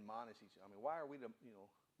when we admonish each other? I mean, why are we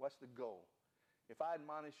what's the goal? If I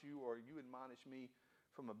admonish you or you admonish me,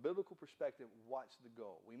 from a biblical perspective, what's the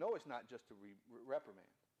goal? We know it's not just to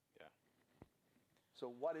reprimand. Yeah.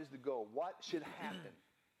 So what is the goal? What should happen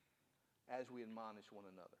as we admonish one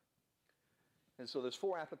another? And so there's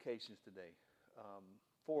 4 applications today.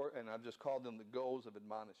 4, and I've just called them the goals of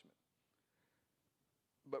admonishment.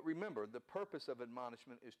 But remember, the purpose of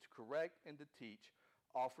admonishment is to correct and to teach,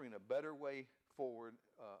 offering a better way forward,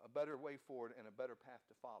 and a better path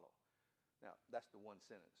to follow. Now, that's the one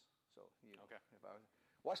sentence. So, okay.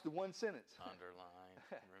 What's the one sentence? Underline.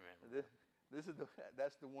 Remember.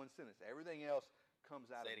 That's the one sentence. Everything else comes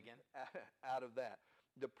out. Say it again. Out of that.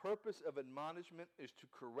 The purpose of admonishment is to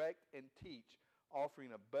correct and teach,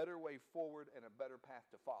 offering a better way forward and a better path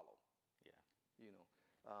to follow. Yeah.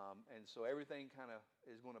 And so everything kind of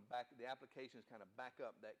is going to the applications kind of back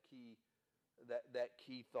up that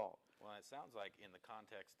key thought. Well, it sounds like in the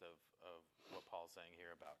context of what Paul's saying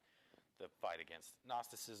here about the fight against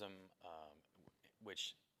Gnosticism,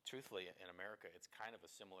 which truthfully in America, it's kind of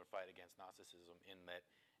a similar fight against Gnosticism in that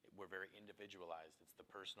we're very individualized. It's the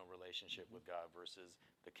personal relationship with God versus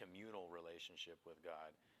the communal relationship with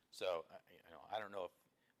God. So, I don't know if,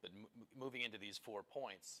 but moving into these 4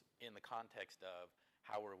 points in the context of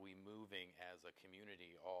how are we moving as a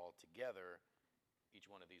community all together, each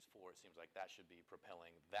one of these 4, it seems like that should be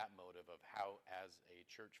propelling that motive of how, as a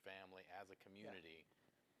church family, as a community,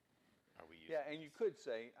 are we using and you could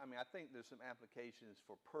say, I think there's some applications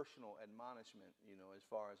for personal admonishment, as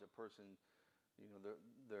far as a person,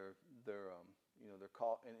 they're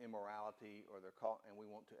caught in immorality or they're caught and we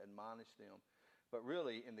want to admonish them. But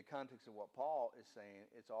really, in the context of what Paul is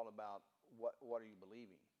saying, it's all about what are you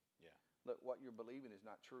believing? Yeah. Look, what you're believing is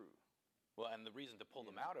not true. Well, and the reason to pull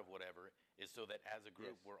them out of whatever is so that as a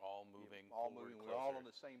group we're all moving forward we're all on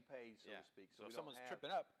the same page, so to speak. So if someone's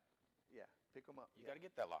tripping up, pick them up. You got to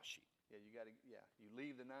get that lost sheep. Yeah, you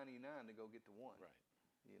leave the 99 to go get the 1. Right.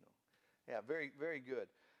 Yeah, very, very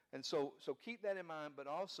good. And so keep that in mind,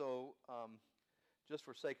 but also, just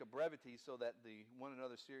for sake of brevity, so that the one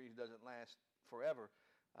another series doesn't last forever,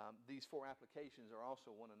 these 4 applications are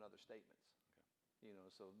also one another statements.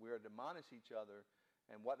 Okay. So we're to admonish each other,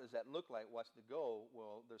 and what does that look like? What's the goal?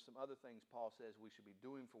 Well, there's some other things Paul says we should be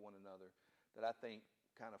doing for one another that I think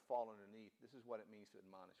kind of fall underneath. This is what it means to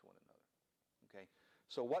admonish one another. Okay?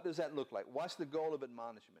 So what does that look like? What's the goal of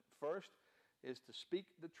admonishment? First is to speak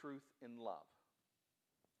the truth in love.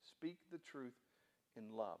 Speak the truth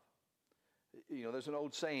in love. There's an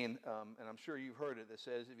old saying, and I'm sure you've heard it, that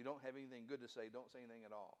says, if you don't have anything good to say, don't say anything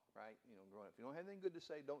at all, right? Growing up. If you don't have anything good to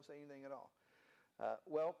say, don't say anything at all.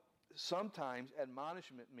 Well, sometimes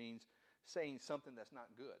admonishment means saying something that's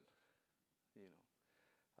not good.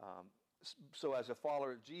 So as a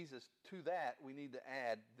follower of Jesus, to that, we need to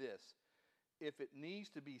add this. If it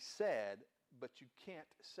needs to be said, but you can't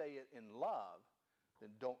say it in love,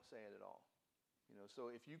 then don't say it at all.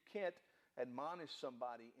 So if you can't admonish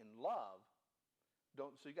somebody in love,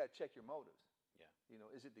 so you got to check your motives. Yeah.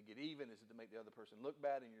 Is it to get even? Is it to make the other person look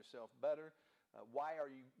bad and yourself better? Why are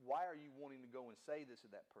you wanting to go and say this to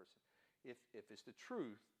that person? If it's the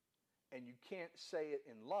truth and you can't say it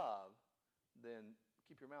in love, then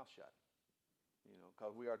keep your mouth shut.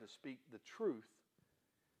 because we are to speak the truth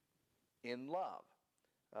in love.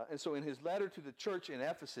 And so in his letter to the church in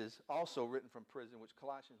Ephesus, also written from prison, which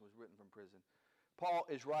Colossians was written from prison, Paul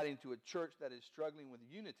is writing to a church that is struggling with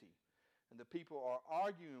unity, and the people are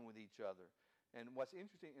arguing with each other. And what's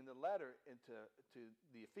interesting in the letter to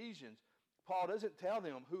the Ephesians, Paul doesn't tell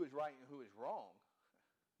them who is right and who is wrong.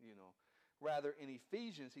 Rather, in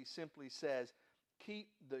Ephesians, he simply says, keep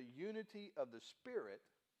the unity of the Spirit,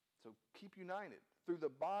 so keep united, through the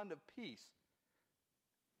bond of peace,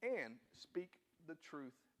 and speak the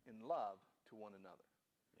truth in love to one another.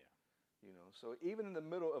 Yeah. So even in the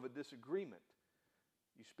middle of a disagreement,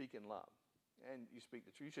 you speak in love, and you speak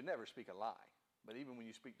the truth. You should never speak a lie, but even when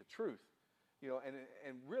you speak the truth,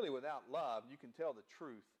 and really without love, you can tell the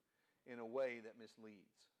truth in a way that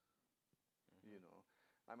misleads.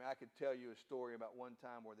 I could tell you a story about one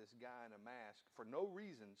time where this guy in a mask, for no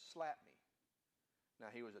reason, slapped me. Now,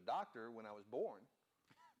 he was a doctor when I was born,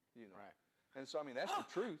 Right. And so, that's the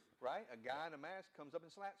truth, right? A guy in a mask comes up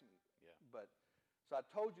and slaps me. Yeah. So I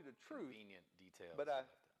told you the truth. Convenient details. But I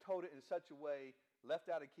told it in such a way, left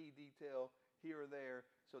out a key detail here or there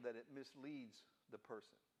so that it misleads the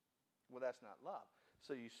person. Well, that's not love.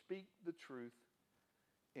 So you speak the truth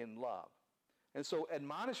in love. And so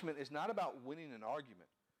admonishment is not about winning an argument.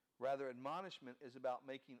 Rather, admonishment is about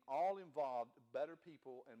making all involved better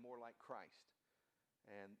people and more like Christ.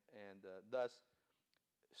 And thus,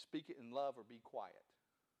 speak it in love or be quiet.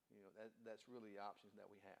 That's really the options that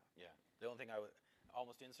we have. Yeah. The only thing I would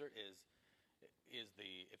almost insert is if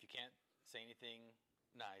you can't say anything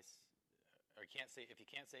nice, or if you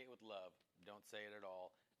can't say it with love, don't say it at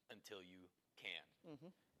all until you can.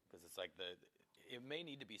 Because it's like it may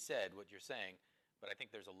need to be said what you're saying, but I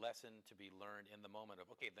think there's a lesson to be learned in the moment of,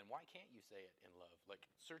 okay, then why can't you say it in love? Like,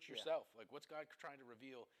 search yourself. Like, what's God trying to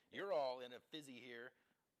reveal? You're all in a fizzy here.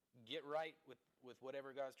 Get right with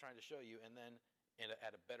whatever God's trying to show you, and then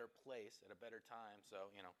at a better place, at a better time.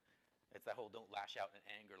 So, it's that whole don't lash out in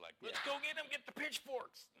anger, like, let's go get them, get the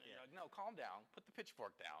pitchforks. No, calm down. Put the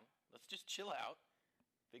pitchfork down. Let's just chill out.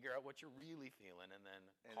 Figure out what you're really feeling, and then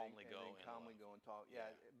calmly go and talk.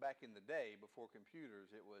 Yeah, back in the day, before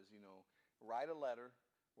computers, it was, write a letter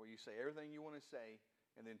where you say everything you want to say,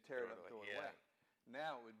 and then tear it up and throw it away.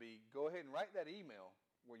 Now it would be, go ahead and write that email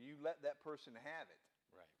where you let that person have it.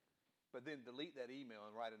 Right. But then delete that email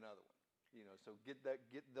and write another one. So get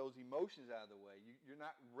those emotions out of the way. You're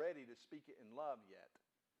not ready to speak it in love yet.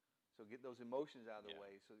 So get those emotions out of the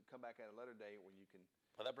way. So come back at a later date where you can.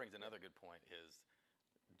 Well, that brings another good point is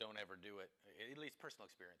don't ever do it, at least personal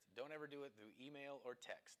experience, don't ever do it through email or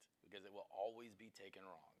text because it will always be taken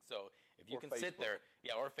wrong. So if you can sit there,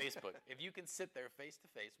 or Facebook, if you can sit there face to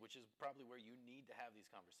face, which is probably where you need to have these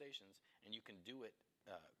conversations, and you can do it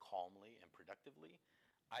calmly and productively,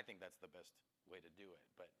 I think that's the best way to do it.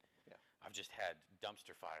 But I've just had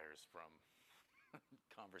dumpster fires from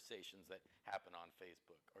conversations that happen on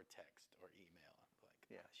Facebook or text or email. I'm like,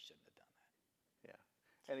 I shouldn't have done that. Yeah.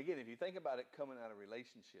 And again, if you think about it coming out of a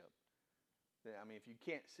relationship, then, if you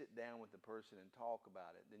can't sit down with the person and talk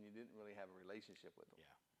about it, then you didn't really have a relationship with them.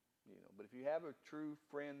 Yeah. But if you have a true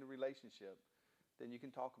friend relationship, then you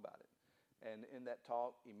can talk about it. And in that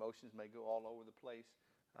talk, emotions may go all over the place,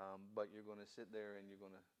 but you're going to sit there and you're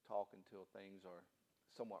going to talk until things are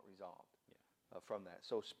somewhat resolved from that.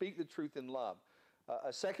 So speak the truth in love.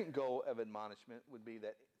 A second goal of admonishment would be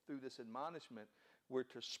that through this admonishment, we're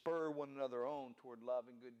to spur one another on toward love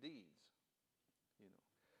and good deeds.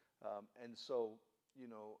 And so,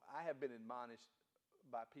 I have been admonished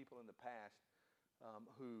by people in the past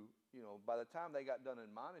who, by the time they got done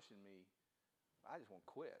admonishing me, I just want to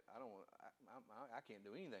quit. I can't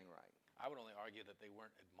do anything right. I would only argue that they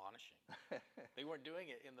weren't admonishing. They weren't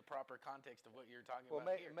doing it in the proper context of what you're talking about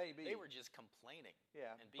here. Maybe. They were just complaining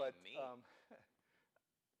and being mean.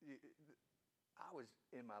 I was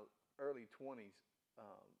in my early 20s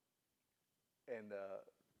and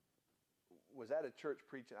was at a church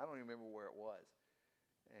preaching. I don't even remember where it was.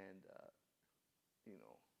 And,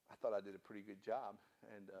 I thought I did a pretty good job.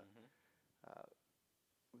 And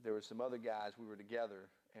there were some other guys, we were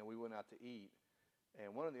together, and we went out to eat.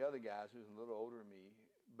 And one of the other guys, who was a little older than me,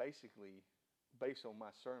 basically, based on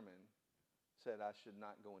my sermon, said I should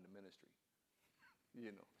not go into ministry,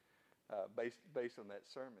 based on that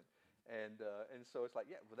sermon. And so it's like,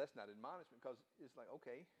 well, that's not admonishment, because it's like,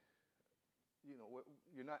 okay,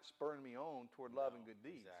 you're not spurring me on toward love and good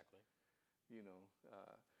deeds. Exactly.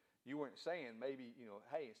 You weren't saying maybe,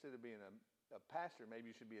 hey, instead of being a pastor, maybe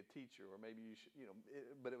you should be a teacher, or maybe you should,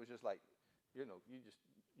 but it was just like, you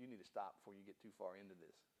need to stop before you get too far into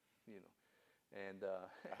this, And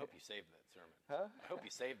I hope you saved that sermon. Huh? I hope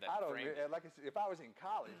you saved that. I don't. framed it. Like I said, if I was in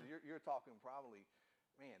college, you're talking probably,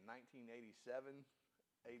 man, 1987,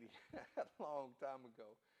 80, a long time ago.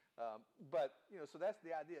 But so that's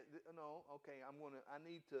the idea. No, okay, I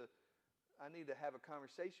need to have a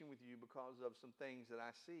conversation with you because of some things that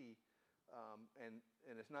I see, and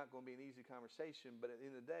it's not going to be an easy conversation. But at the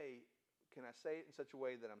end of the day, can I say it in such a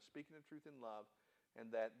way that I'm speaking the truth in love, and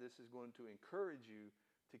that this is going to encourage you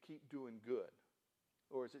to keep doing good,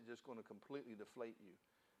 or is it just going to completely deflate you,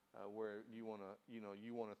 where you want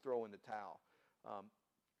to throw in the towel?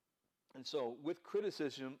 And so, with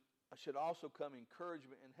criticism should also come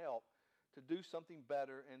encouragement and help to do something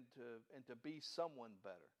better and to be someone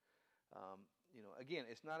better. Again,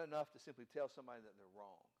 it's not enough to simply tell somebody that they're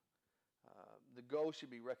wrong. The goal should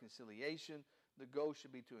be reconciliation. The goal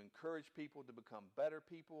should be to encourage people to become better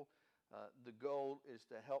people. The goal is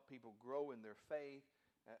to help people grow in their faith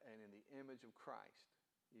and in the image of Christ.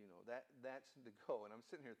 That's the goal. And I'm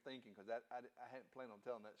sitting here thinking, because I hadn't planned on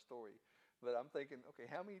telling that story, but I'm thinking, okay,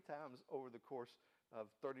 how many times over the course of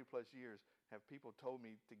 30 plus years have people told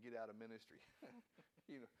me to get out of ministry?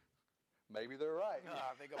 Maybe they're right. No,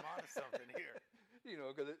 I think I'm onto something here.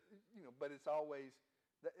 Because but it's always,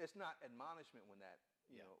 it's not admonishment when that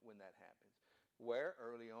when that happens. Where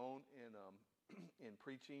early on in in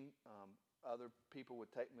preaching, other people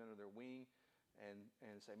would take me under their wing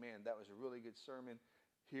and say, man, that was a really good sermon.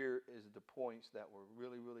 Here is the points that were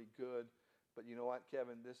really, really good. But you know what,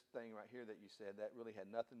 Kevin, this thing right here that you said, that really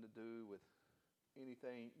had nothing to do with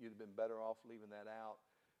anything. You'd have been better off leaving that out,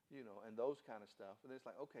 and those kind of stuff. And it's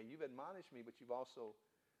like, okay, you've admonished me, but you've also...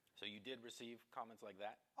 So you did receive comments like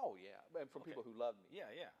that? Oh, yeah, and from people who loved me.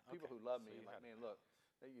 Yeah. People Okay. who loved So me, you like, had- man, look,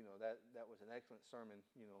 that was an excellent sermon.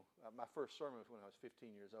 My first sermon was when I was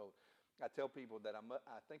 15 years old. I tell people that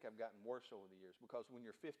I think I've gotten worse over the years, because when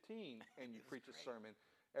you're 15 and you preach a sermon,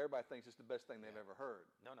 everybody thinks it's the best thing they've ever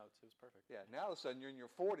heard. No, it was perfect. Yeah, now all of a sudden you're in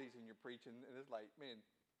your 40s and you're preaching, and it's like, man,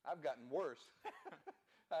 I've gotten worse.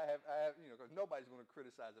 I have, because nobody's going to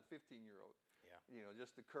criticize a 15-year-old. Yeah.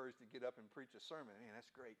 Just the courage to get up and preach a sermon. Man,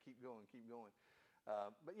 that's great. Keep going.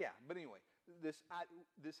 But anyway, this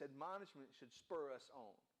admonishment should spur us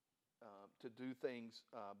on to do things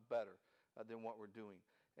better than what we're doing.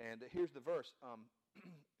 And here's the verse,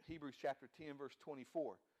 Hebrews chapter 10, verse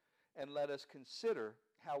 24. And let us consider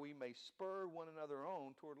how we may spur one another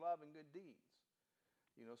on toward love and good deeds.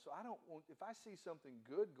 So I don't want, if I see something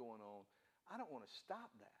good going on, I don't want to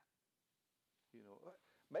stop that.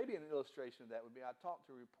 Maybe an illustration of that would be, I talked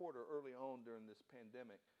to a reporter early on during this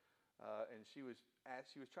pandemic, and she was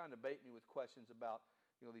trying to bait me with questions about,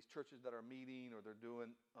 these churches that are meeting, or they're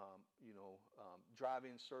doing,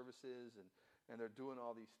 drive-in services, and they're doing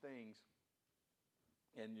all these things,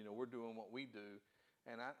 and we're doing what we do.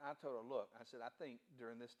 And I told her, look, I said, I think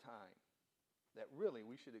during this time that really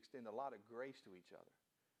we should extend a lot of grace to each other,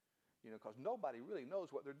 because nobody really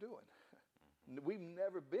knows what they're doing. We've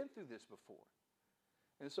never been through this before.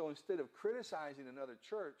 And so instead of criticizing another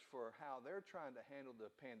church for how they're trying to handle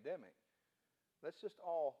the pandemic, let's just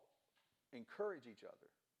all encourage each other,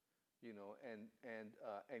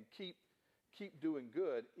 and keep doing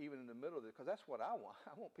good even in the middle of it, because that's what I want.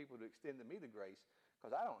 I want people to extend to me the grace,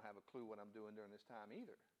 because I don't have a clue what I'm doing during this time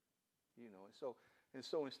either. And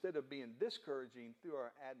so instead of being discouraging through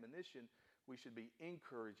our admonition, we should be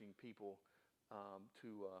encouraging people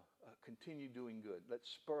to continue doing good. Let's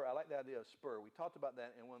spur. I like the idea of spur. We talked about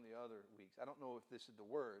that in one of the other weeks. I don't know if this is the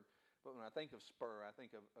word, but when I think of spur, I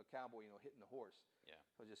think of a cowboy, hitting the horse. Yeah.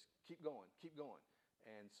 So just keep going.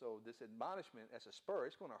 And so this admonishment, as a spur,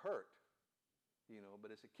 it's going to hurt,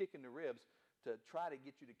 but it's a kick in the ribs to try to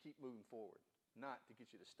get you to keep moving forward, not to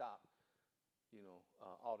get you to stop,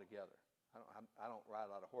 altogether. I don't ride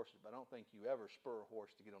a lot of horses, but I don't think you ever spur a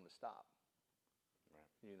horse to get them to stop. Right.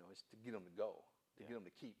 It's to get them to go, to get them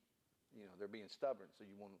to keep. They're being stubborn, so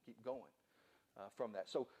you want them to keep going from that.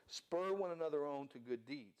 So spur one another on to good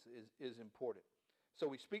deeds is important. So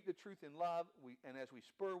we speak the truth in love, and as we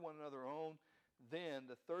spur one another on, then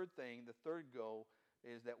the third goal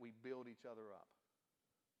is that we build each other up.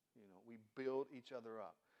 We build each other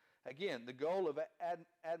up. Again, the goal of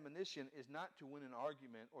admonition is not to win an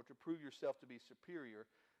argument or to prove yourself to be superior.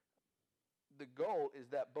 The goal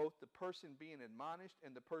is that both the person being admonished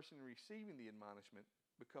and the person receiving the admonishment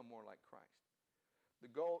become more like Christ.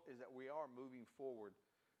 The goal is that we are moving forward,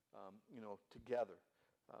 together.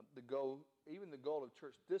 The goal of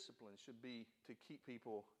church discipline should be to keep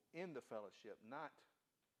people in the fellowship, not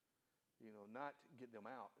get them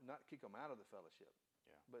out, not kick them out of the fellowship.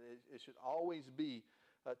 Yeah. But it should always be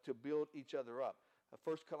to build each other up.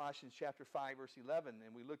 1 Colossians chapter 5, verse 11,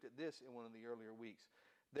 and we looked at this in one of the earlier weeks.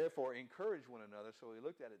 Therefore, encourage one another. So we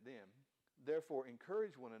looked at it then. Therefore,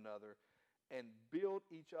 encourage one another and build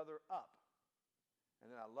each other up. And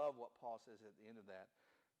then I love what Paul says at the end of that.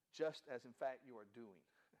 Just as, in fact, you are doing.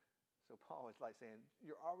 So Paul is like saying,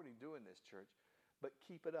 you're already doing this, church, but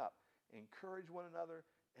keep it up. Encourage one another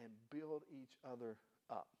and build each other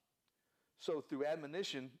up. So through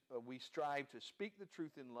admonition, we strive to speak the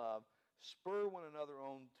truth in love, spur one another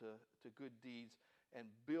on to good deeds, and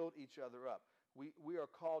build each other up. We are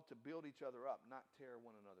called to build each other up, not tear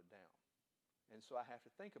one another down. And so I have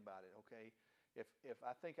to think about it, okay? If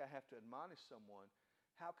I think I have to admonish someone,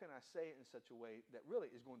 how can I say it in such a way that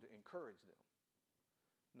really is going to encourage them?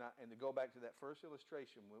 And to go back to that first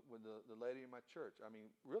illustration with the lady in my church, I mean,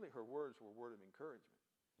 really her words were a word of encouragement.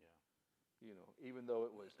 Yeah. You know, even though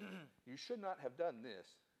it was, you should not have done this.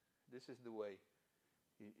 This is the way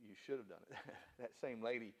you should have done it. That same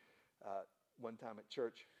lady, one time at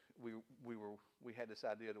church, we had this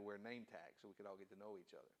idea to wear name tags so we could all get to know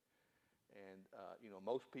each other. And you know,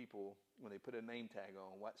 most people, when they put a name tag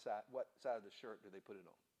on, what side of the shirt do they put it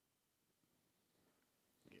on?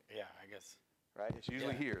 Yeah, I guess. Right? It's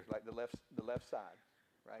usually here, like the left side,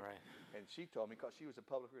 right? Right. And she told me, because she was a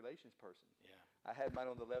public relations person. Yeah. I had mine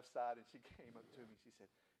on the left side, and she came up to me. She said,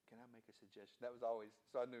 "Can I make a suggestion?" That was always,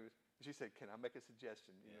 so I knew. She said, "Can I make a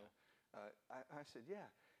suggestion?" You know, I said, "Yeah."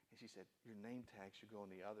 And she said, "Your name tag should go on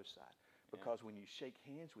the other side, because when you shake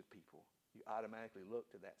hands with people, you automatically look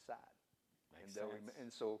to that side." Makes sense. And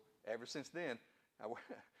so ever since then,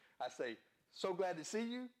 I say, "So glad to see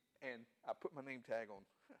you," and I put my name tag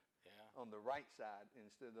on the right side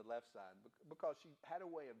instead of the left side, because she had a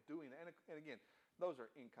way of doing that. And again, those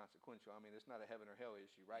are inconsequential. I mean, it's not a heaven or hell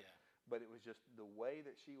issue, right? Yeah. But it was just the way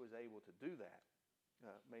that she was able to do that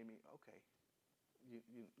made me, okay, you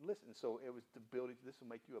listen. So it was the ability. This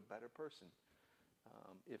will make you a better person.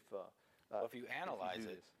 If you analyze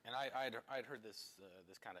it, and I'd heard this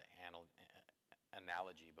kind of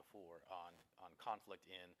analogy before on conflict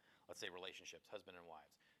in, let's say, relationships, husband and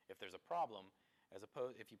wives. If there's a problem,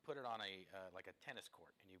 if you put it on like a tennis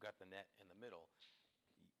court and you've got the net in the middle,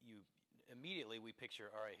 you immediately we picture,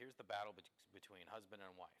 all right, here's the battle between husband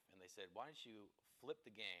and wife, and they said, why don't you flip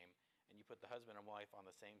the game and you put the husband and wife on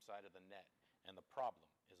the same side of the net, and the problem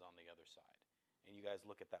is on the other side, and you guys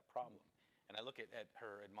look at that problem. And I look at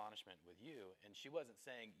her admonishment with you, and she wasn't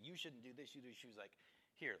saying, you shouldn't do this, you do. She was like,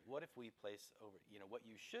 here, what if we place over, what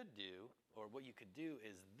you should do, or what you could do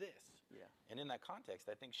is this. Yeah. And in that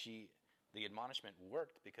context, I think the admonishment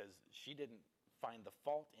worked because she didn't find the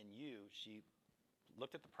fault in you. She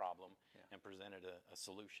looked at the problem and presented a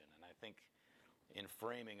solution. And I think in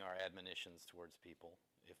framing our admonitions towards people,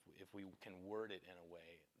 if we can word it in a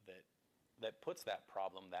way that puts that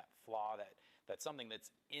problem, that flaw, that's something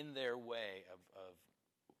that's in their way of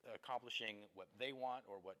accomplishing what they want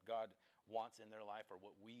or what God wants in their life or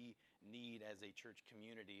what we need as a church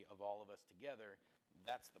community of all of us together,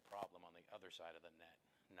 that's the problem on the other side of the net,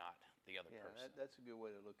 not the other person. That's a good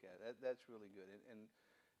way to look at it. That's really good.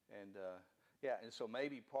 And so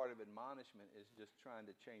maybe part of admonishment is just trying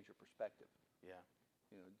to change your perspective. Yeah.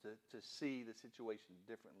 To see the situation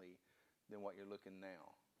differently than what you're looking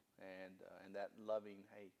now. And that loving,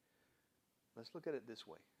 hey, let's look at it this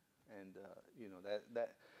way. And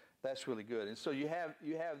that's really good. And so you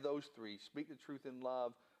have those three: speak the truth in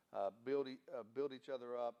love, build each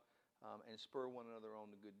other up, and spur one another on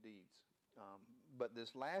to good deeds. But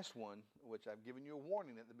this last one, which I've given you a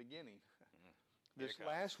warning at the beginning, this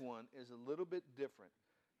last one is a little bit different,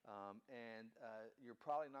 and you're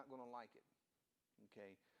probably not going to like it.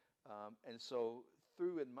 Okay, and so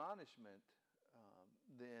through admonishment,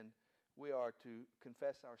 then we are to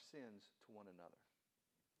confess our sins to one another.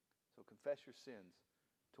 So confess your sins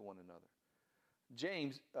to one another.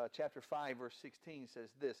 James chapter 5, verse 16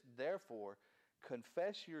 says this: therefore,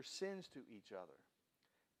 confess your sins to each other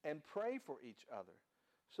and pray for each other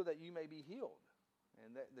so that you may be healed.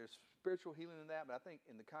 And there's spiritual healing in that, but I think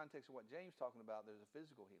in the context of what James is talking about, there's a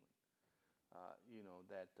physical healing.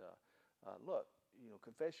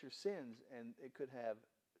 Confess your sins, and it could have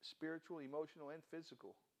spiritual, emotional, and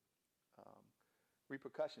physical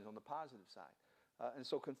repercussions on the positive side. And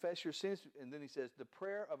so confess your sins, and then he says, the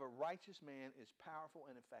prayer of a righteous man is powerful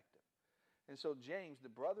and effective. And so James, the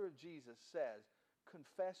brother of Jesus, says,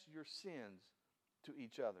 confess your sins to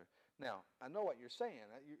each other. Now, I know what you're saying.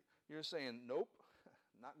 You're saying, nope,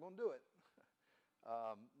 not going to do it.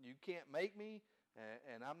 You can't make me,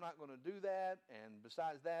 and I'm not going to do that. And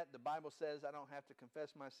besides that, the Bible says I don't have to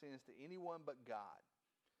confess my sins to anyone but God.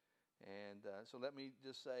 And so let me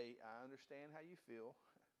just say, I understand how you feel.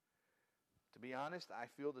 To be honest, I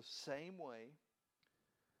feel the same way,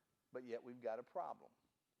 but yet we've got a problem.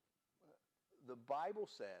 The Bible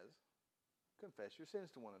says, confess your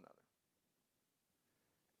sins to one another.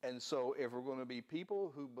 And so if we're going to be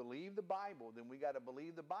people who believe the Bible, then we got to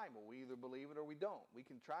believe the Bible. We either believe it or we don't. We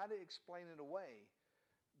can try to explain it away,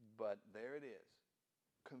 but there it is.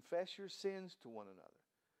 Confess your sins to one another.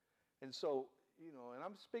 And so, and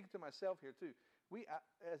I'm speaking to myself here too.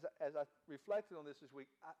 As I reflected on this week,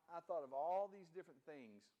 I thought of all these different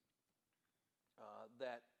things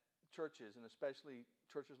that churches, and especially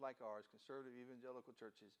churches like ours, conservative evangelical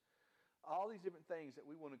churches, all these different things that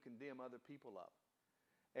we want to condemn other people of.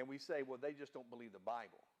 And we say, well, they just don't believe the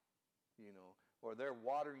Bible, or they're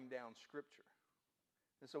watering down Scripture.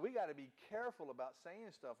 And so we got to be careful about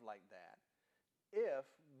saying stuff like that if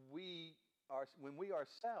when we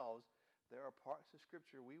ourselves, there are parts of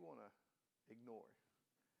Scripture we want to ignore.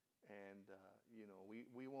 And,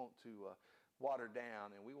 we want to water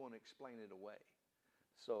down, and we want to explain it away.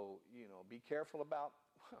 So, be careful about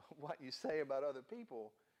what you say about other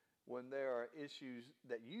people when there are issues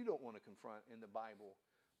that you don't want to confront in the Bible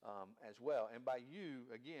as well. And by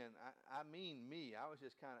you, again, I mean me. I was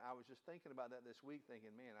just thinking about that this week,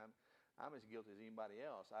 thinking, man, I'm as guilty as anybody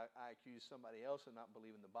else. I accuse somebody else of not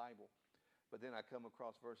believing the Bible. But then I come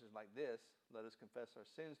across verses like this, let us confess our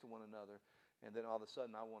sins to one another, and then all of a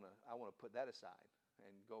sudden I want to put that aside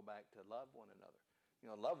and go back to love one another.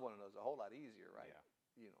 Love one another is a whole lot easier, right?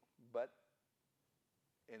 Yeah. But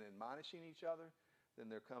in admonishing each other,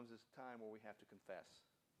 then there comes this time where we have to confess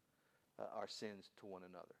our sins to one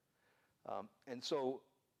another. And so,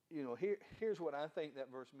 here's what I think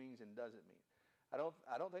that verse means and doesn't mean. I don't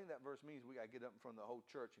think that verse means we got to get up in front of the whole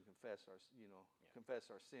church and confess our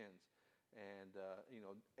sins. And,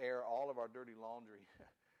 air all of our dirty laundry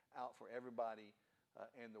out for everybody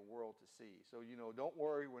and the world to see. So, don't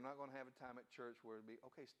worry, we're not going to have a time at church where it'll be,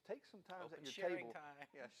 okay, take some times at your table. Time.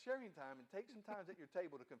 Yeah, sharing time, and take some times at your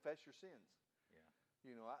table to confess your sins. Yeah.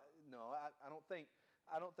 I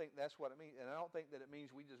don't think that's what it means. And I don't think that it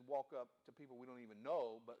means we just walk up to people we don't even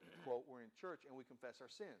know, but, quote, we're in church and we confess our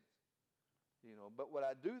sins. But what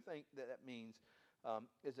I do think that means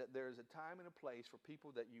is that there is a time and a place for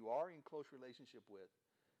people that you are in close relationship with,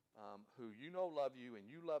 who love you and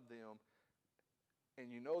you love them, and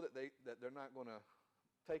that they're not going to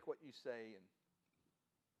take what you say and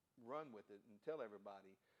run with it and tell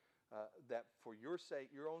everybody that for your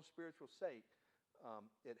sake, your own spiritual sake,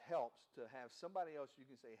 it helps to have somebody else you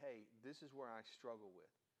can say, hey, this is where I struggle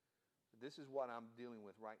with. This is what I'm dealing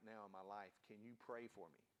with right now in my life. Can you pray for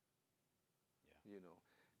me? Yeah.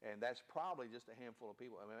 And that's probably just a handful of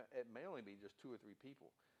people. I mean, it may only be just 2 or 3 people.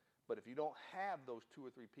 But if you don't have those 2 or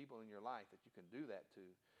 3 people in your life that you can do that to,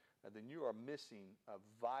 then you are missing a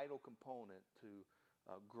vital component to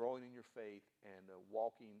growing in your faith and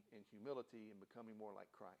walking in humility and becoming more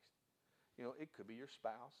like Christ. It could be your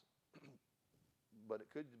spouse, but it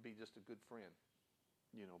could be just a good friend.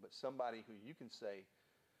 But somebody who you can say,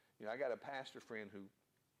 I got a pastor friend who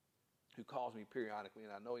calls me periodically,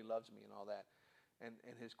 and I know he loves me and all that. And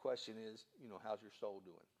his question is, how's your soul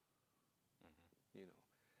doing? Mm-hmm.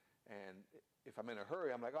 And if I'm in a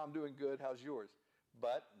hurry, I'm like, oh, I'm doing good. How's yours?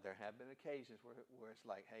 But there have been occasions where it's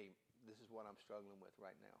like, hey, this is what I'm struggling with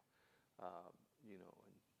right now.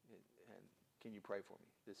 And can you pray for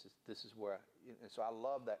me? This is where and so I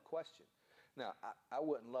love that question. Now, I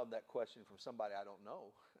wouldn't love that question from somebody I don't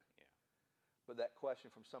know. Yeah. But that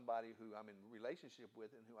question from somebody who I'm in relationship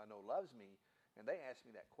with and who I know loves me, and they ask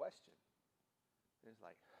me that question. It's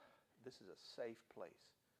like, this is a safe place.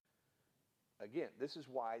 Again, this is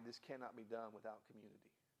why this cannot be done without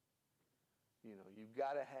community. You've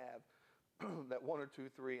got to have that 1 or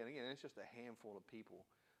 2, 3, and again, it's just a handful of people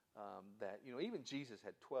that, even Jesus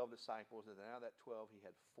had 12 disciples, and now that 12, he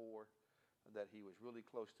had 4 that he was really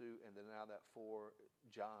close to, and then now that 4,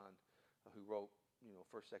 John, who wrote,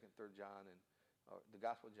 1st, 2nd, 3rd John, and the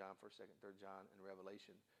Gospel of John, 1st, 2nd, 3rd John, and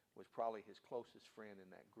Revelation, was probably his closest friend in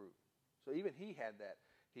that group. So even he had that.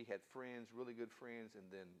 He had friends, really good friends, and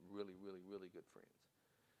then really, really, really good friends.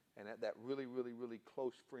 And at that really, really, really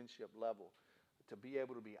close friendship level, to be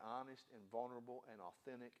able to be honest and vulnerable and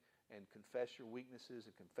authentic and confess your weaknesses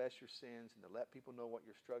and confess your sins and to let people know what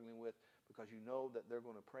you're struggling with, because you know that they're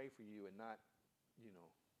going to pray for you and not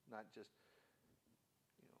just,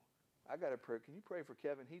 I got a prayer. Can you pray for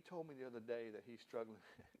Kevin? He told me the other day that he's struggling.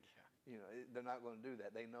 Yeah. They're not going to do that.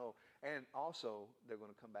 They know. And also, they're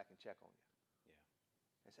going to come back and check on you.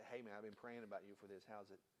 Yeah. And say, hey, man, I've been praying about you for this. How's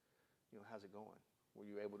it going? Were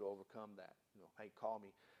you able to overcome that? Hey, call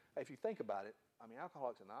me. If you think about it,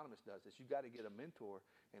 Alcoholics Anonymous does this. You got to get a mentor,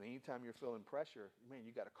 and anytime you're feeling pressure, man,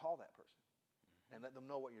 you got to call that person. and let them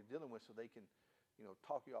know what you're dealing with so they can,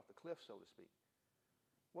 talk you off the cliff, so to speak.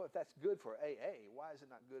 Well, if that's good for AA, why is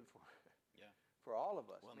it not good for Yeah. for all of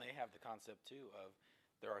us? Well, and they have the concept too of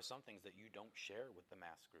there are some things that you don't share with the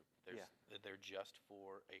mass group. They're just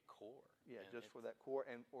for a core. Yeah, And just for that core,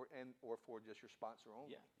 or for just your sponsor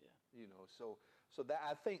only. Yeah. So that,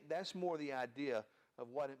 I think that's more the idea of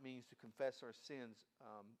what it means to confess our sins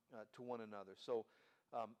to one another. So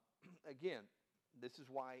again, this is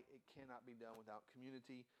why it cannot be done without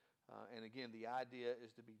community. And again, the idea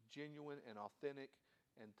is to be genuine and authentic,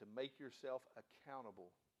 and to make yourself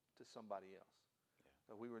accountable to somebody else.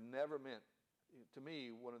 Yeah. We were never meant. To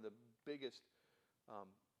me, one of the biggest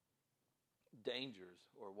dangers,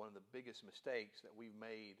 or one of the biggest mistakes that we've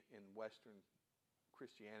made in Western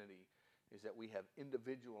Christianity, is that we have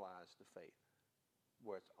individualized the faith,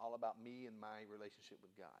 where it's all about me and my relationship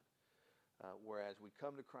with God. Whereas we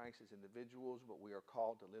come to Christ as individuals, but we are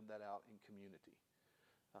called to live that out in community.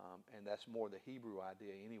 And that's more the Hebrew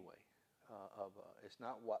idea anyway. It's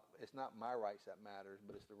not my rights that matters,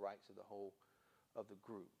 but it's the rights of the whole of the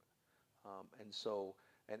group. And so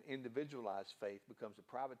an individualized faith becomes a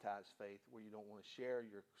privatized faith, where you don't want to share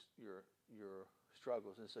your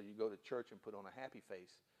struggles, and so you go to church and put on a happy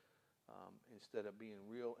face instead of being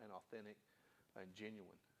real and authentic and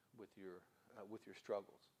genuine with your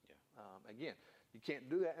struggles. Yeah. Again, you can't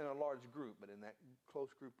do that in a large group, but in that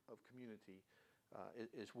close group of community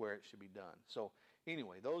is where it should be done. So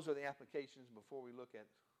anyway, those are the applications before we look at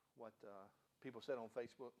what people said on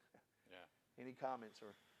Facebook. Yeah. Any comments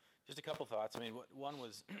or? Just a couple thoughts. I mean, one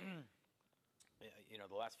was,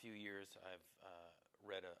 the last few years I've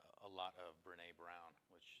read a lot of Brené Brown,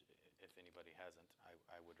 which, if anybody hasn't,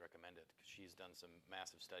 I would recommend it, because she's done some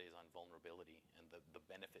massive studies on vulnerability and the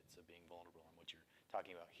benefits of being vulnerable. And what you're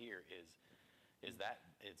talking about here is that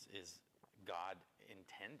God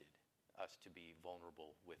intended us to be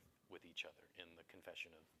vulnerable with each other in the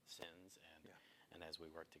confession of sins and as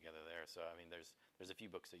we work together there. So I mean, there's a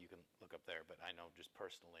few books that you can look up there, but I know just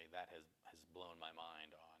personally that has blown my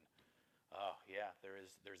mind on. Oh yeah,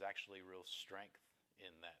 there's actually real strength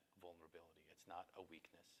in that vulnerability. It's not a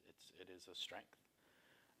weakness. It is a strength.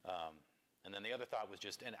 And then the other thought was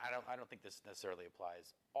just, and I don't think this necessarily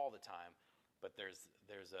applies all the time, but there's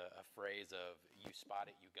a phrase of you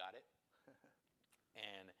spot it, you got it.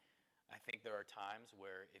 And I think there are times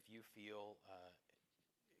where if you feel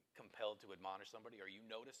compelled to admonish somebody, or you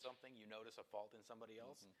notice something, you notice a fault in somebody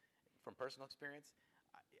else, from personal experience,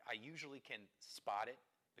 I usually can spot it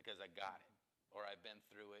because I got it, or I've been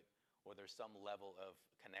through it, or there's some level of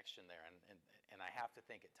connection there. And I have to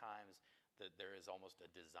think at times that there is almost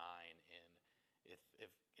a design in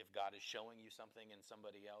if God is showing you something in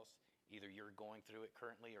somebody else, either you're going through it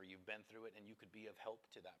currently or you've been through it, and you could be of help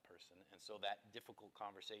to that person. And so that difficult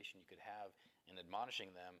conversation you could have in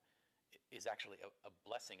admonishing them is actually a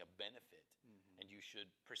blessing, a benefit, and you should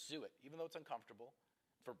pursue it, even though it's uncomfortable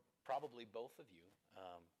for probably both of you.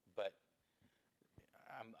 But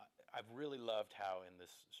I've really loved how in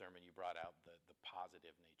this sermon you brought out the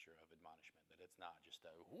positive nature of admonishment, that it's not just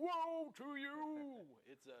a woe to you.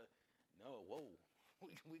 It's a no, whoa.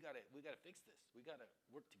 We gotta fix this. We gotta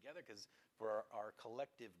work together, because for our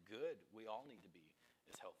collective good, we all need to be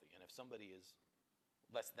as healthy. And if somebody is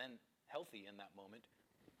less than healthy in that moment,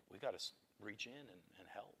 we got to reach in and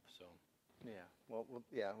help. So, Yeah. Well,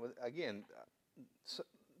 again,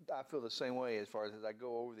 I feel the same way as far as I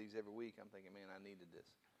go over these every week. I'm thinking, man, I needed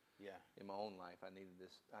this. yeah. In my own life, I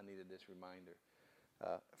needed this reminder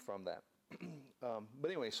from that. But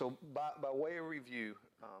anyway, so by way of review,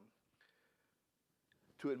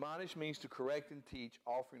 to admonish means to correct and teach,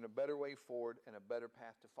 offering a better way forward and a better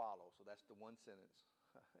path to follow. So that's the one sentence.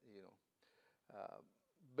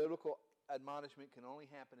 Biblical admonishment can only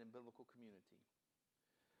happen in biblical community.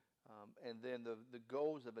 And then the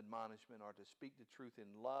goals of admonishment are to speak the truth in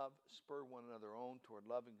love, spur one another on toward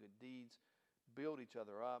love and good deeds, build each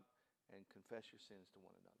other up, and confess your sins to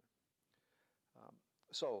one another.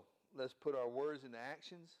 So let's put our words into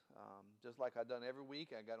actions. Just like I've done every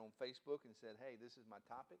week, I got on Facebook and said, hey, this is my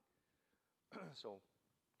topic. So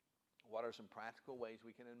what are some practical ways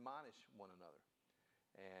we can admonish one another?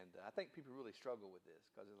 And I think people really struggle with this,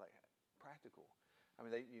 because it's like, practical. I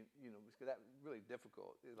mean, because that's really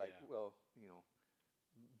difficult. It's like,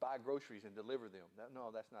 buy groceries and deliver them.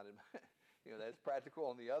 No, that's not. That's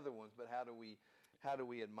practical on the other ones. But how do we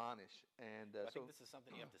admonish? And I think this is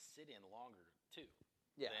something you have to sit in longer too.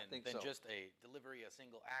 Yeah, I think than so. just a delivery, a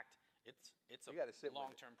single act. It's You gotta sit a with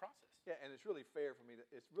it. long-term process. Yeah, and it's really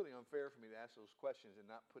really unfair for me to ask those questions and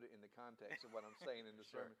not put it in the context of what I'm saying in the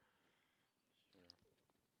Sure. sermon.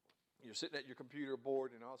 you're sitting at your computer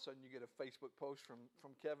bored, and all of a sudden you get a Facebook post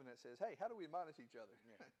from Kevin that says, hey, how do we admonish each other?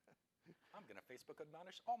 I'm going to Facebook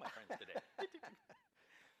admonish all my friends today.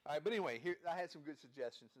 All right, but anyway, here I had some good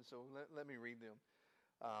suggestions, and so let me read them.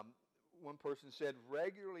 One person said,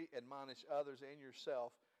 regularly admonish others and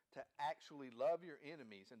yourself to actually love your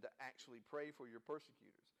enemies and to actually pray for your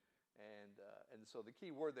persecutors. And so the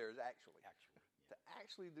key word there is actually. To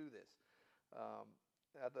actually do this.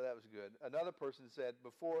 I thought that was good. Another person said,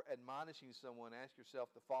 before admonishing someone, ask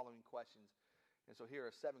yourself the following questions. And so here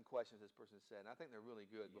are 7 questions this person said, and I think they're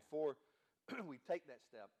really good. Yeah. Before we take that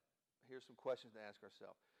step, here's some questions to ask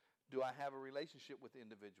ourselves. Do I have a relationship with the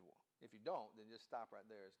individual? If you don't, then just stop right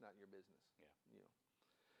there. It's not your business.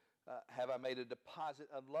 Yeah. Have I made a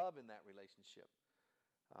deposit of love in that relationship?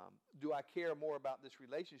 Do I care more about this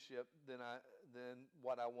relationship than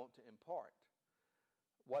what I want to impart?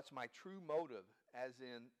 What's my true motive, as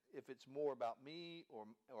in if it's more about me or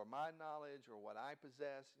my knowledge or what I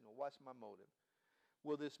possess, what's my motive?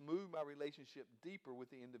 Will this move my relationship deeper with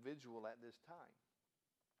the individual at this time?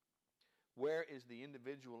 Where is the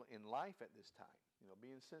individual in life at this time?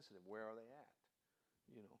 Being sensitive, where are they at?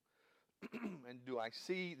 And do I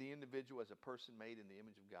see the individual as a person made in the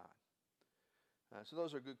image of God? So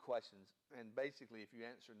those are good questions. And basically, if you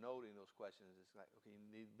answer no to those questions, it's like, okay, you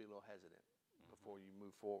need to be a little hesitant before you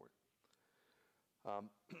move forward.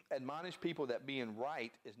 Admonish people that being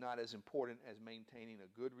right is not as important as maintaining a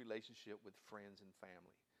good relationship with friends and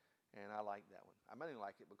family. And I like that one. I mainly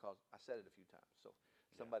like it because I said it a few times. So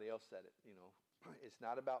somebody else said it, It's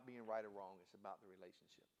not about being right or wrong. It's about the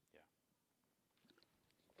relationship. Yeah.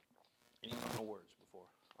 Any final words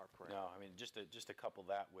before our prayer? No, I mean, just to couple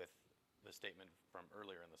that with the statement from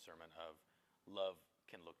earlier in the sermon of love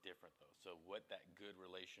can look different, though. So what that good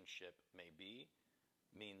relationship may be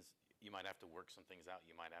means you might have to work some things out.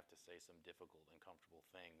 You might have to say some difficult, uncomfortable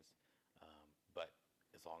things. But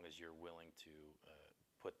as long as you're willing to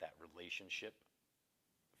put that relationship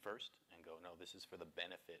first and go, no, this is for the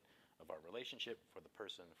benefit of our relationship, for the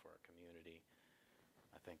person, for our community,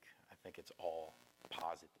 I think it's all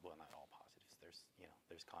positive. Well, not all positives.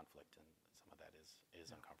 There's conflict, and some of that is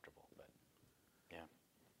uncomfortable. But yeah.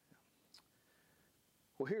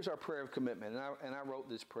 Well, here's our prayer of commitment, and I wrote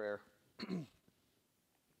this prayer,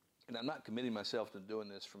 and I'm not committing myself to doing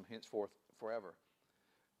this from henceforth forever.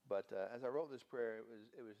 But as I wrote this prayer,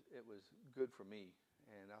 it was good for me,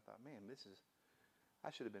 and I thought, man,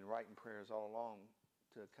 I should have been writing prayers all along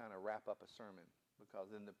to kind of wrap up a sermon,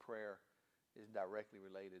 because then the prayer is directly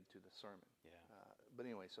related to the sermon. Yeah. But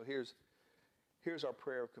anyway, so here's our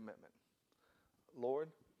prayer of commitment.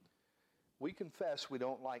 Lord, we confess we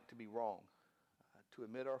don't like to be wrong, to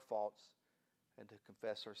admit our faults, and to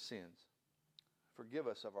confess our sins. Forgive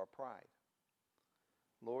us of our pride.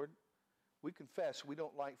 Lord, we confess we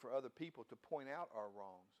don't like for other people to point out our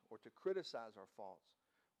wrongs or to criticize our faults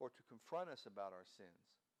or to confront us about our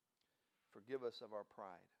sins. Forgive us of our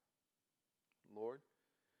pride. Lord,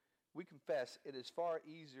 we confess it is far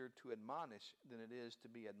easier to admonish than it is to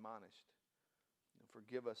be admonished.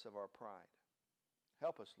 Forgive us of our pride.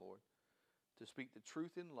 Help us, Lord, to speak the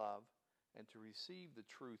truth in love and to receive the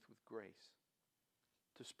truth with grace,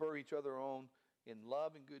 to spur each other on in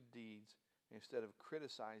love and good deeds instead of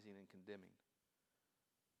criticizing and condemning,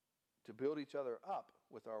 to build each other up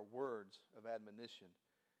with our words of admonition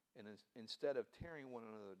and instead of tearing one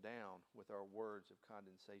another down with our words of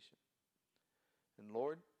condensation. And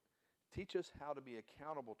Lord, teach us how to be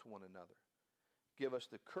accountable to one another. Give us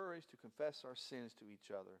the courage to confess our sins to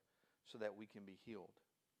each other so that we can be healed.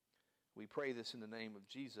 We pray this in the name of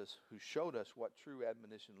Jesus, who showed us what true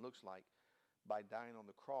admonition looks like by dying on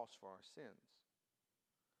the cross for our sins.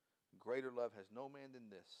 Greater love has no man than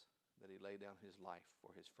this, that he lay down his life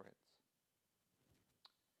for his friends.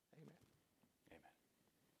 Amen. Amen.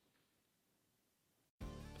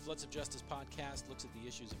 The Floods of Justice podcast looks at the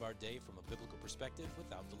issues of our day from a biblical perspective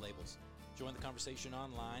without the labels. Join the conversation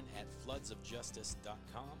online at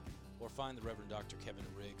floodsofjustice.com or find the Reverend Dr. Kevin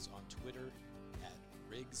Riggs on Twitter at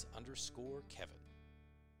Riggs_Kevin.